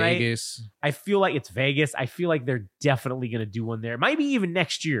stadium, Vegas. Right? I feel like it's Vegas. I feel like they're definitely going to do one there. Maybe even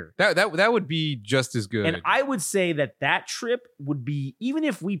next year. That would be just as good. And I would say that trip would be, even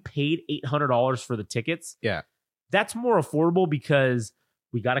if we paid $800 for the tickets. Yeah, that's more affordable because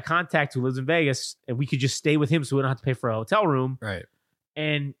we got a contact who lives in Vegas, and we could just stay with him, so we don't have to pay for a hotel room. Right.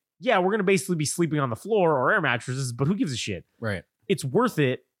 And yeah, we're going to basically be sleeping on the floor or air mattresses, but who gives a shit? Right. It's worth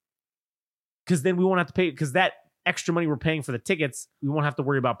it because then we won't have to pay, because that extra money we're paying for the tickets, we won't have to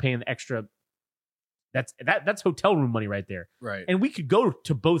worry about paying the extra. That's hotel room money right there. Right. And we could go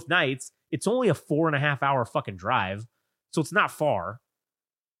to both nights. It's only a 4.5 hour fucking drive, so it's not far.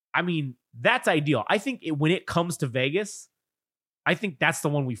 I mean, that's ideal. I think when it comes to Vegas, I think that's the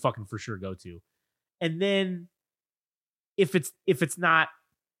one we fucking for sure go to. And then if it's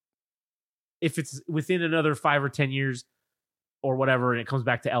within another 5 or 10 years or whatever, and it comes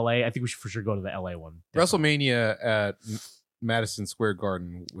back to LA, I think we should for sure go to the LA one. Definitely. WrestleMania at Madison Square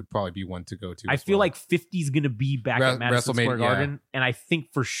Garden would probably be one to go to. I feel like 50 is going to be back at Madison Square Garden, and I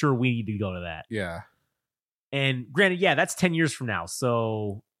think for sure we need to go to that. Yeah. And granted, yeah, that's 10 years from now.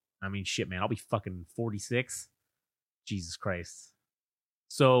 So, I mean, shit, man, I'll be fucking 46. Jesus Christ.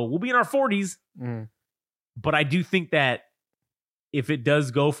 So we'll be in our 40s. But I do think that if it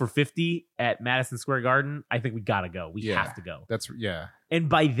does go for 50 at Madison Square Garden, I think we got to go. We have to go. Yeah. And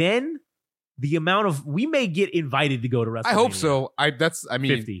by then, the amount of, we may get invited to go to WrestleMania. I hope so.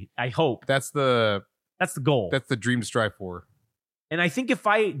 50. I hope. That's the goal. That's the dream to strive for. And I think if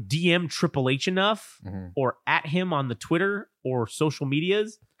I DM Triple H enough or at him on the Twitter or social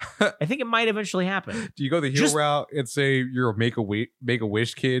medias, I think it might eventually happen. Do you go the heel route and say you're a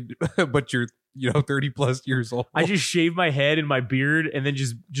Make-A-Wish kid, but you're 30 plus years old? I just shave my head and my beard and then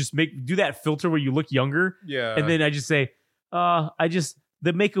just do that filter where you look younger. Yeah. And then I just say,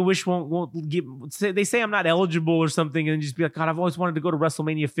 the Make-A-Wish won't give. They say I'm not eligible or something, and just be like, God, I've always wanted to go to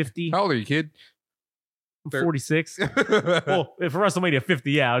WrestleMania 50. How old are you, kid? I'm 46. Well, if WrestleMania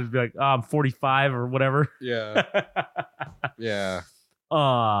 50, yeah, I'll just be like, I'm 45 or whatever. Yeah. Yeah.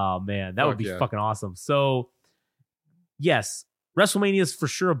 Oh, man, that would be fucking awesome. So, yes, WrestleMania is for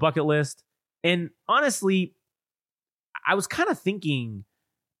sure a bucket list. And honestly, I was kind of thinking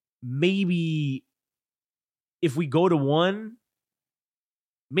maybe if we go to one,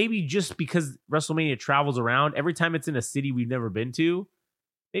 maybe just because WrestleMania travels around, every time it's in a city we've never been to,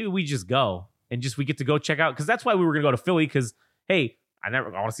 maybe we just go and we get to go check out. Because that's why we were going to go to Philly. Because, hey, I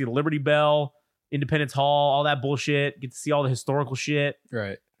want to see the Liberty Bell, Independence Hall, all that bullshit. Get to see all the historical shit.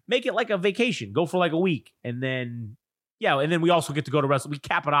 Right. Make it like a vacation. Go for like a week. And then, and then we also get to go to we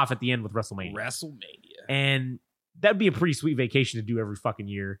cap it off at the end with WrestleMania. And that'd be a pretty sweet vacation to do every fucking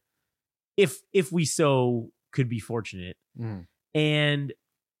year. If we so could be fortunate. And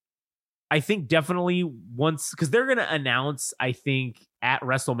I think definitely once, because they're going to announce, I think, at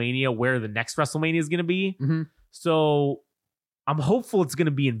WrestleMania where the next WrestleMania is going to be. So I'm hopeful it's going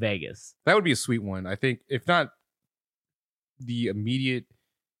to be in Vegas. That would be a sweet one. I think, if not the immediate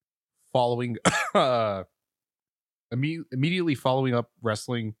following, immediately following up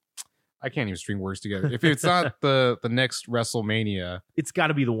wrestling. I can't even string words together. If it's not the next WrestleMania, it's got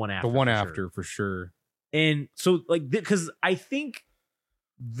to be the one after. The one after, for sure. And so, like, because I think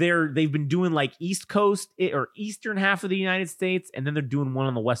they've been doing like East Coast or Eastern half of the United States, and then they're doing one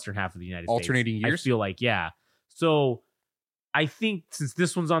on the Western half of the United States. Alternating years? I feel like, yeah. So I think since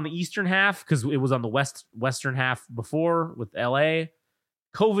this one's on the Eastern half, because it was on the Western half before with LA,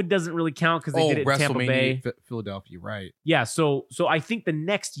 COVID doesn't really count because they did it in Tampa Bay. Philadelphia, right. Yeah, so I think the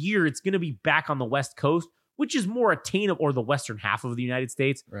next year it's going to be back on the West Coast, which is more attainable, or the Western half of the United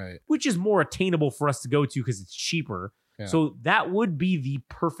States, right? Which is more attainable for us to go to because it's cheaper. Yeah. So that would be the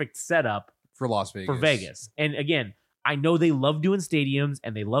perfect setup for Las Vegas. For Vegas. And again, I know they love doing stadiums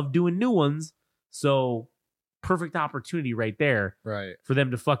and they love doing new ones, so perfect opportunity right there, right, for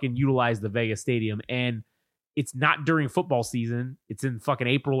them to fucking utilize the Vegas stadium. And it's not during football season. It's in fucking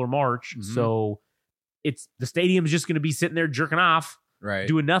April or March. So it's the stadium's just going to be sitting there jerking off, right,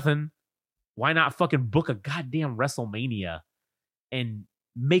 doing nothing. Why not fucking book a goddamn WrestleMania and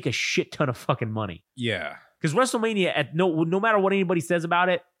make a shit ton of fucking money? Yeah. Because WrestleMania, no matter what anybody says about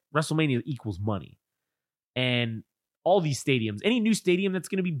it, WrestleMania equals money. And all these stadiums, any new stadium that's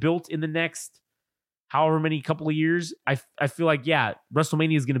going to be built in the next however many couple of years, I feel like,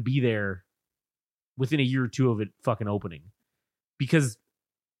 WrestleMania is going to be there within a year or two of it fucking opening, because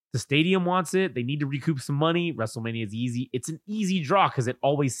the stadium wants it. They need to recoup some money. WrestleMania is easy. It's an easy draw because it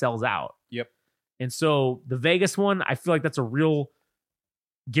always sells out. Yep. And so the Vegas one, I feel like that's a real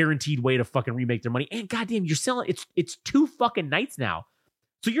guaranteed way to fucking remake their money. And goddamn, you're selling, it's 2 fucking nights now.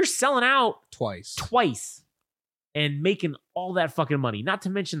 So you're selling out twice and making all that fucking money. Not to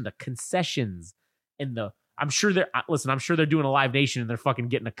mention the concessions and I'm sure they're doing a Live Nation and they're fucking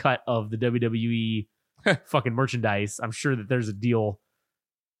getting a cut of the WWE fucking merchandise. I'm sure that there's a deal.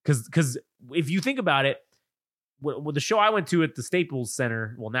 Because if you think about it, with the show I went to at the Staples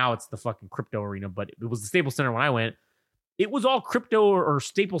Center, well, now it's the fucking Crypto Arena, but it was the Staples Center when I went. It was all Crypto or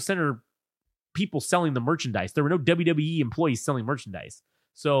Staples Center people selling the merchandise. There were no WWE employees selling merchandise.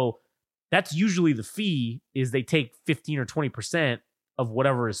 So that's usually the fee, is they take 15 or 20% of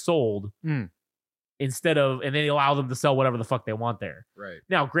whatever is sold. Instead of, and then they allow them to sell whatever the fuck they want there. Right.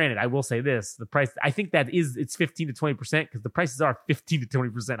 Now, granted, I will say this, the price, I think it's 15 to 20% because the prices are 15 to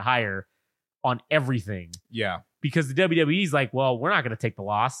 20% higher on everything. Yeah. Because the WWE is like, well, we're not going to take the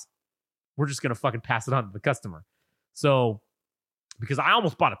loss. We're just going to fucking pass it on to the customer. So, because I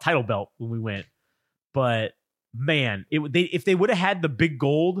almost bought a title belt when we went, but man, if they would have had the big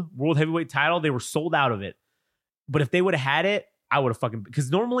gold world heavyweight title, they were sold out of it. But if they would have had it, I would have fucking,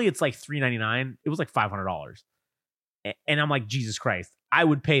 because normally it's like $399. It was like $500. And I'm like, Jesus Christ, I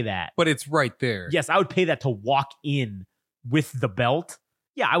would pay that. But it's right there. Yes, I would pay that to walk in with the belt.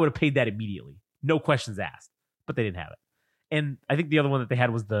 Yeah, I would have paid that immediately. No questions asked. But they didn't have it. And I think the other one that they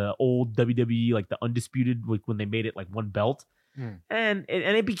had was the old WWE, like the Undisputed, like when they made it like one belt. And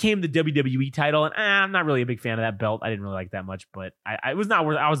it became the WWE title. And I'm not really a big fan of that belt. I didn't really like that much, but I was not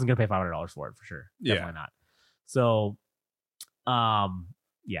worth, I wasn't going to pay $500 for it for sure. Definitely not. So,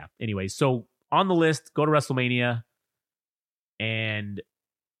 anyway, so on the list, go to WrestleMania. And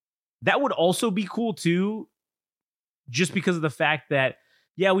that would also be cool too, just because of the fact that,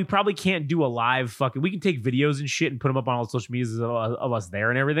 we probably can't do a live fucking, we can take videos and shit and put them up on all the social medias of us there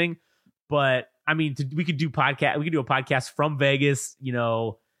and everything. But I mean, we could do a podcast from Vegas,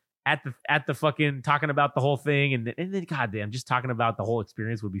 at the fucking talking about the whole thing. And then goddamn, just talking about the whole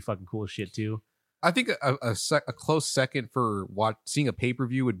experience would be fucking cool as shit too. I think a close second for seeing a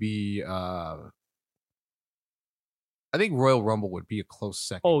pay-per-view would be, I think Royal Rumble would be a close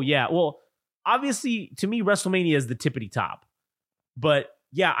second. Oh, yeah. Well, obviously, to me, WrestleMania is the tippity top. But,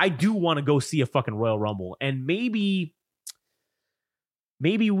 yeah, I do want to go see a fucking Royal Rumble. And maybe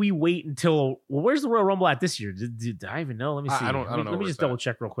we wait until... Well, where's the Royal Rumble at this year? Did I even know? Let me see. I don't know. Let me just double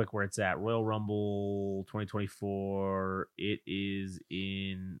check real quick where it's at. Royal Rumble 2024. It is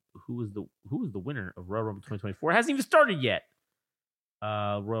in... Who is the winner of Royal Rumble 2024? It hasn't even started yet.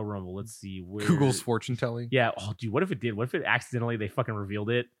 Royal Rumble. Let's see. Where... Google's fortune telling. Yeah. Oh, dude, what if it did? What if it accidentally they fucking revealed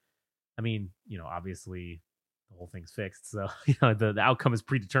it? I mean, obviously the whole thing's fixed, so the outcome is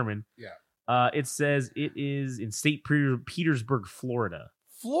predetermined. Yeah. It says it is in St. Petersburg, Florida.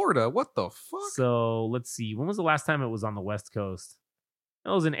 Florida? What the fuck? So let's see. When was the last time it was on the West Coast? It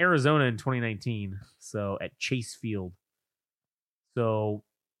was in Arizona in 2019. So at Chase Field. So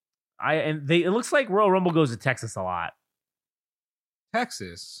it looks like Royal Rumble goes to Texas a lot.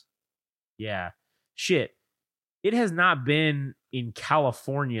 Texas? Yeah. Shit. It has not been in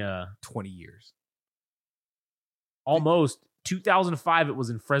California 20 years. Almost. 2005 it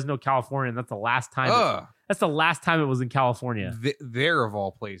was in Fresno, California, and that's the last time. That's the last time it was in California. There of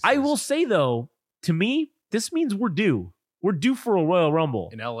all places. I will say though, to me, this means we're due. We're due for a Royal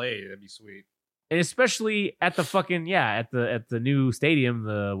Rumble in LA. That'd be sweet, and especially at the fucking at the new stadium,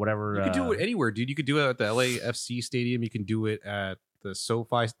 the whatever. You could do it anywhere, dude. You could do it at the LAFC stadium. You can do it at the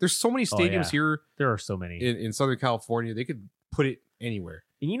SoFi. There's so many stadiums here. There are so many in Southern California. They could put it anywhere.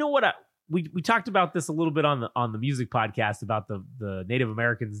 And you know what? We talked about this a little bit on the music podcast about the Native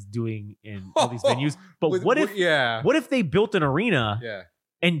Americans doing in all these venues. But what if they built an arena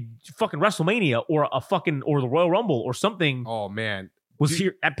and fucking WrestleMania or the Royal Rumble or something? Oh man, was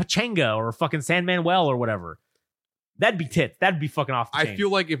here at Pachanga or fucking San Manuel or whatever? That'd be tits. That'd be fucking off the chain. I feel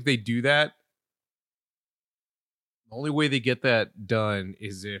like if they do that, the only way they get that done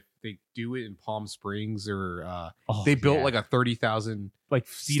is if they do it in Palm Springs or they built like a 30,000 like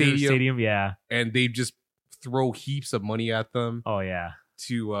stadium, and they just throw heaps of money at them. Oh yeah,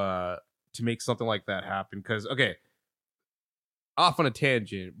 to make something like that happen. Because off on a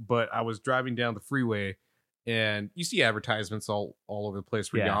tangent, but I was driving down the freeway and you see advertisements all over the place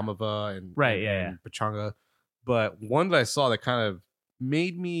for Yamava and and Pachanga. But one that I saw that kind of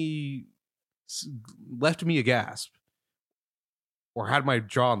left me a gasp or had my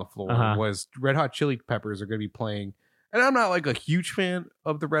jaw on the floor was Red Hot Chili Peppers are going to be playing. And I'm not like a huge fan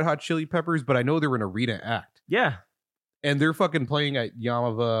of the Red Hot Chili Peppers, but I know they're an arena act. Yeah. And they're fucking playing at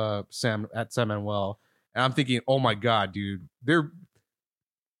Yamava at San Manuel. And I'm thinking, oh my God, dude,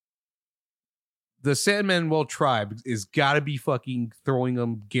 the San Manuel tribe is got to be fucking throwing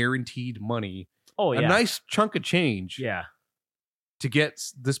them guaranteed money. Oh, yeah. A nice chunk of change. Yeah. To get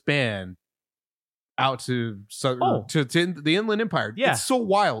this band out to the Inland Empire. Yeah. It's so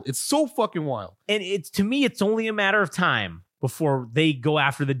wild. It's so fucking wild. And to me, it's only a matter of time before they go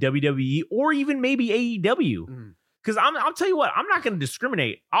after the WWE or even maybe AEW. Because I'll tell you what, I'm not going to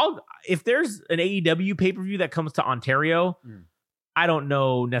discriminate. If there's an AEW pay-per-view that comes to Ontario, I don't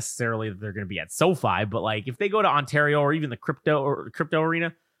know necessarily that they're going to be at SoFi, but like if they go to Ontario or even the crypto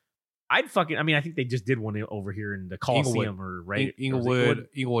arena, I think they just did one over here in the Coliseum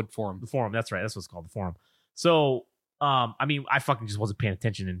Inglewood Forum. The Forum, that's right. That's what it's called, the Forum. So, I fucking just wasn't paying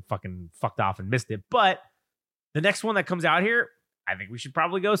attention and fucking fucked off and missed it. But the next one that comes out here, I think we should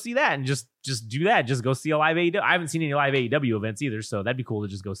probably go see that and just do that. Just go see a live AEW. I haven't seen any live AEW events either, so that'd be cool to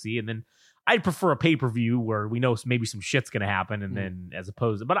just go see. And then I'd prefer a pay-per-view where we know maybe some shit's going to happen and then as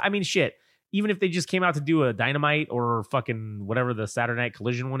opposed to, but I mean, shit, even if they just came out to do a Dynamite or fucking whatever the Saturday Night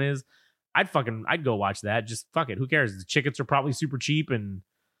Collision one is, I'd go watch that. Just fuck it. Who cares? The tickets are probably super cheap and,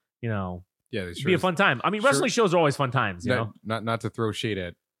 it'd be a fun time. I mean, wrestling shows are always fun times, you know? Not to throw shade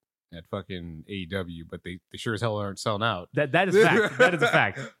at fucking AEW, but they sure as hell aren't selling out. That is fact. That is a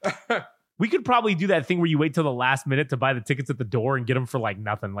fact. We could probably do that thing where you wait till the last minute to buy the tickets at the door and get them for like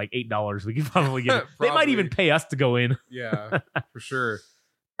nothing, like $8. We could probably get it. They might even pay us to go in. Yeah, for sure.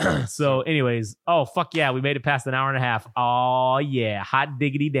 So anyways, oh, fuck yeah. We made it past an hour and a half. Oh yeah. Hot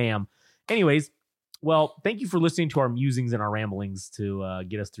diggity damn. Anyways, well, thank you for listening to our musings and our ramblings to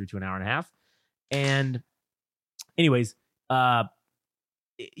get us through to an hour and a half. And anyways,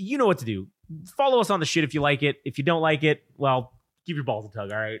 you know what to do. Follow us on the shit if you like it. If you don't like it, well, give your balls a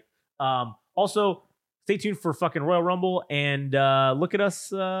tug, all right? Also, stay tuned for fucking Royal Rumble and look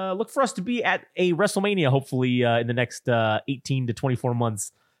for us to be at a WrestleMania, hopefully in the next 18 to 24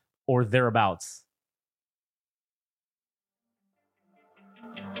 months or thereabouts.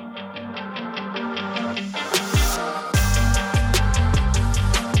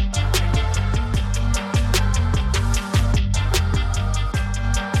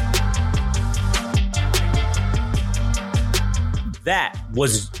 That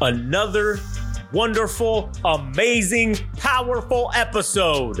was another wonderful, amazing, powerful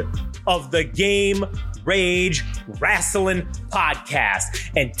episode of the Game Rage Wrasslin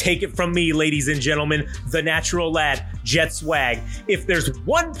podcast. And take it from me, ladies and gentlemen, the natural lad, Jet Swag. If there's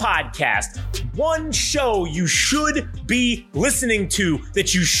one podcast one show you should be listening to,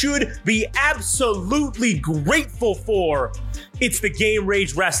 that you should be absolutely grateful for, it's the Game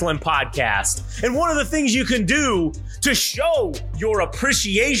Rage Wrestling Podcast. And one of the things you can do to show your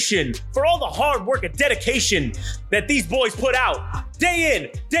appreciation for all the hard work and dedication that these boys put out day in,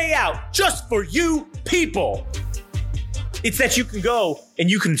 day out, just for you people, it's that you can go and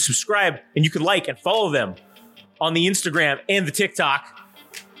you can subscribe and you can like and follow them on the Instagram and the TikTok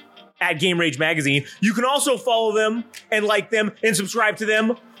at Game Rage Magazine. You can also follow them and like them and subscribe to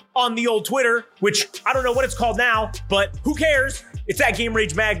them on the old Twitter, which I don't know what it's called now, but who cares? It's at Game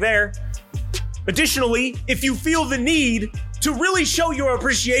Rage Mag there. Additionally, if you feel the need to really show your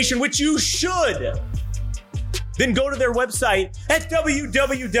appreciation, which you should, then go to their website at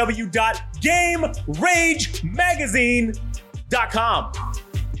www.GameRageMagazine.com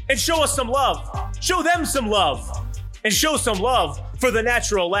and show us some love. Show them some love. And show some love for the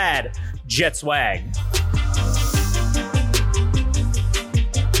natural lad, Jet Swag.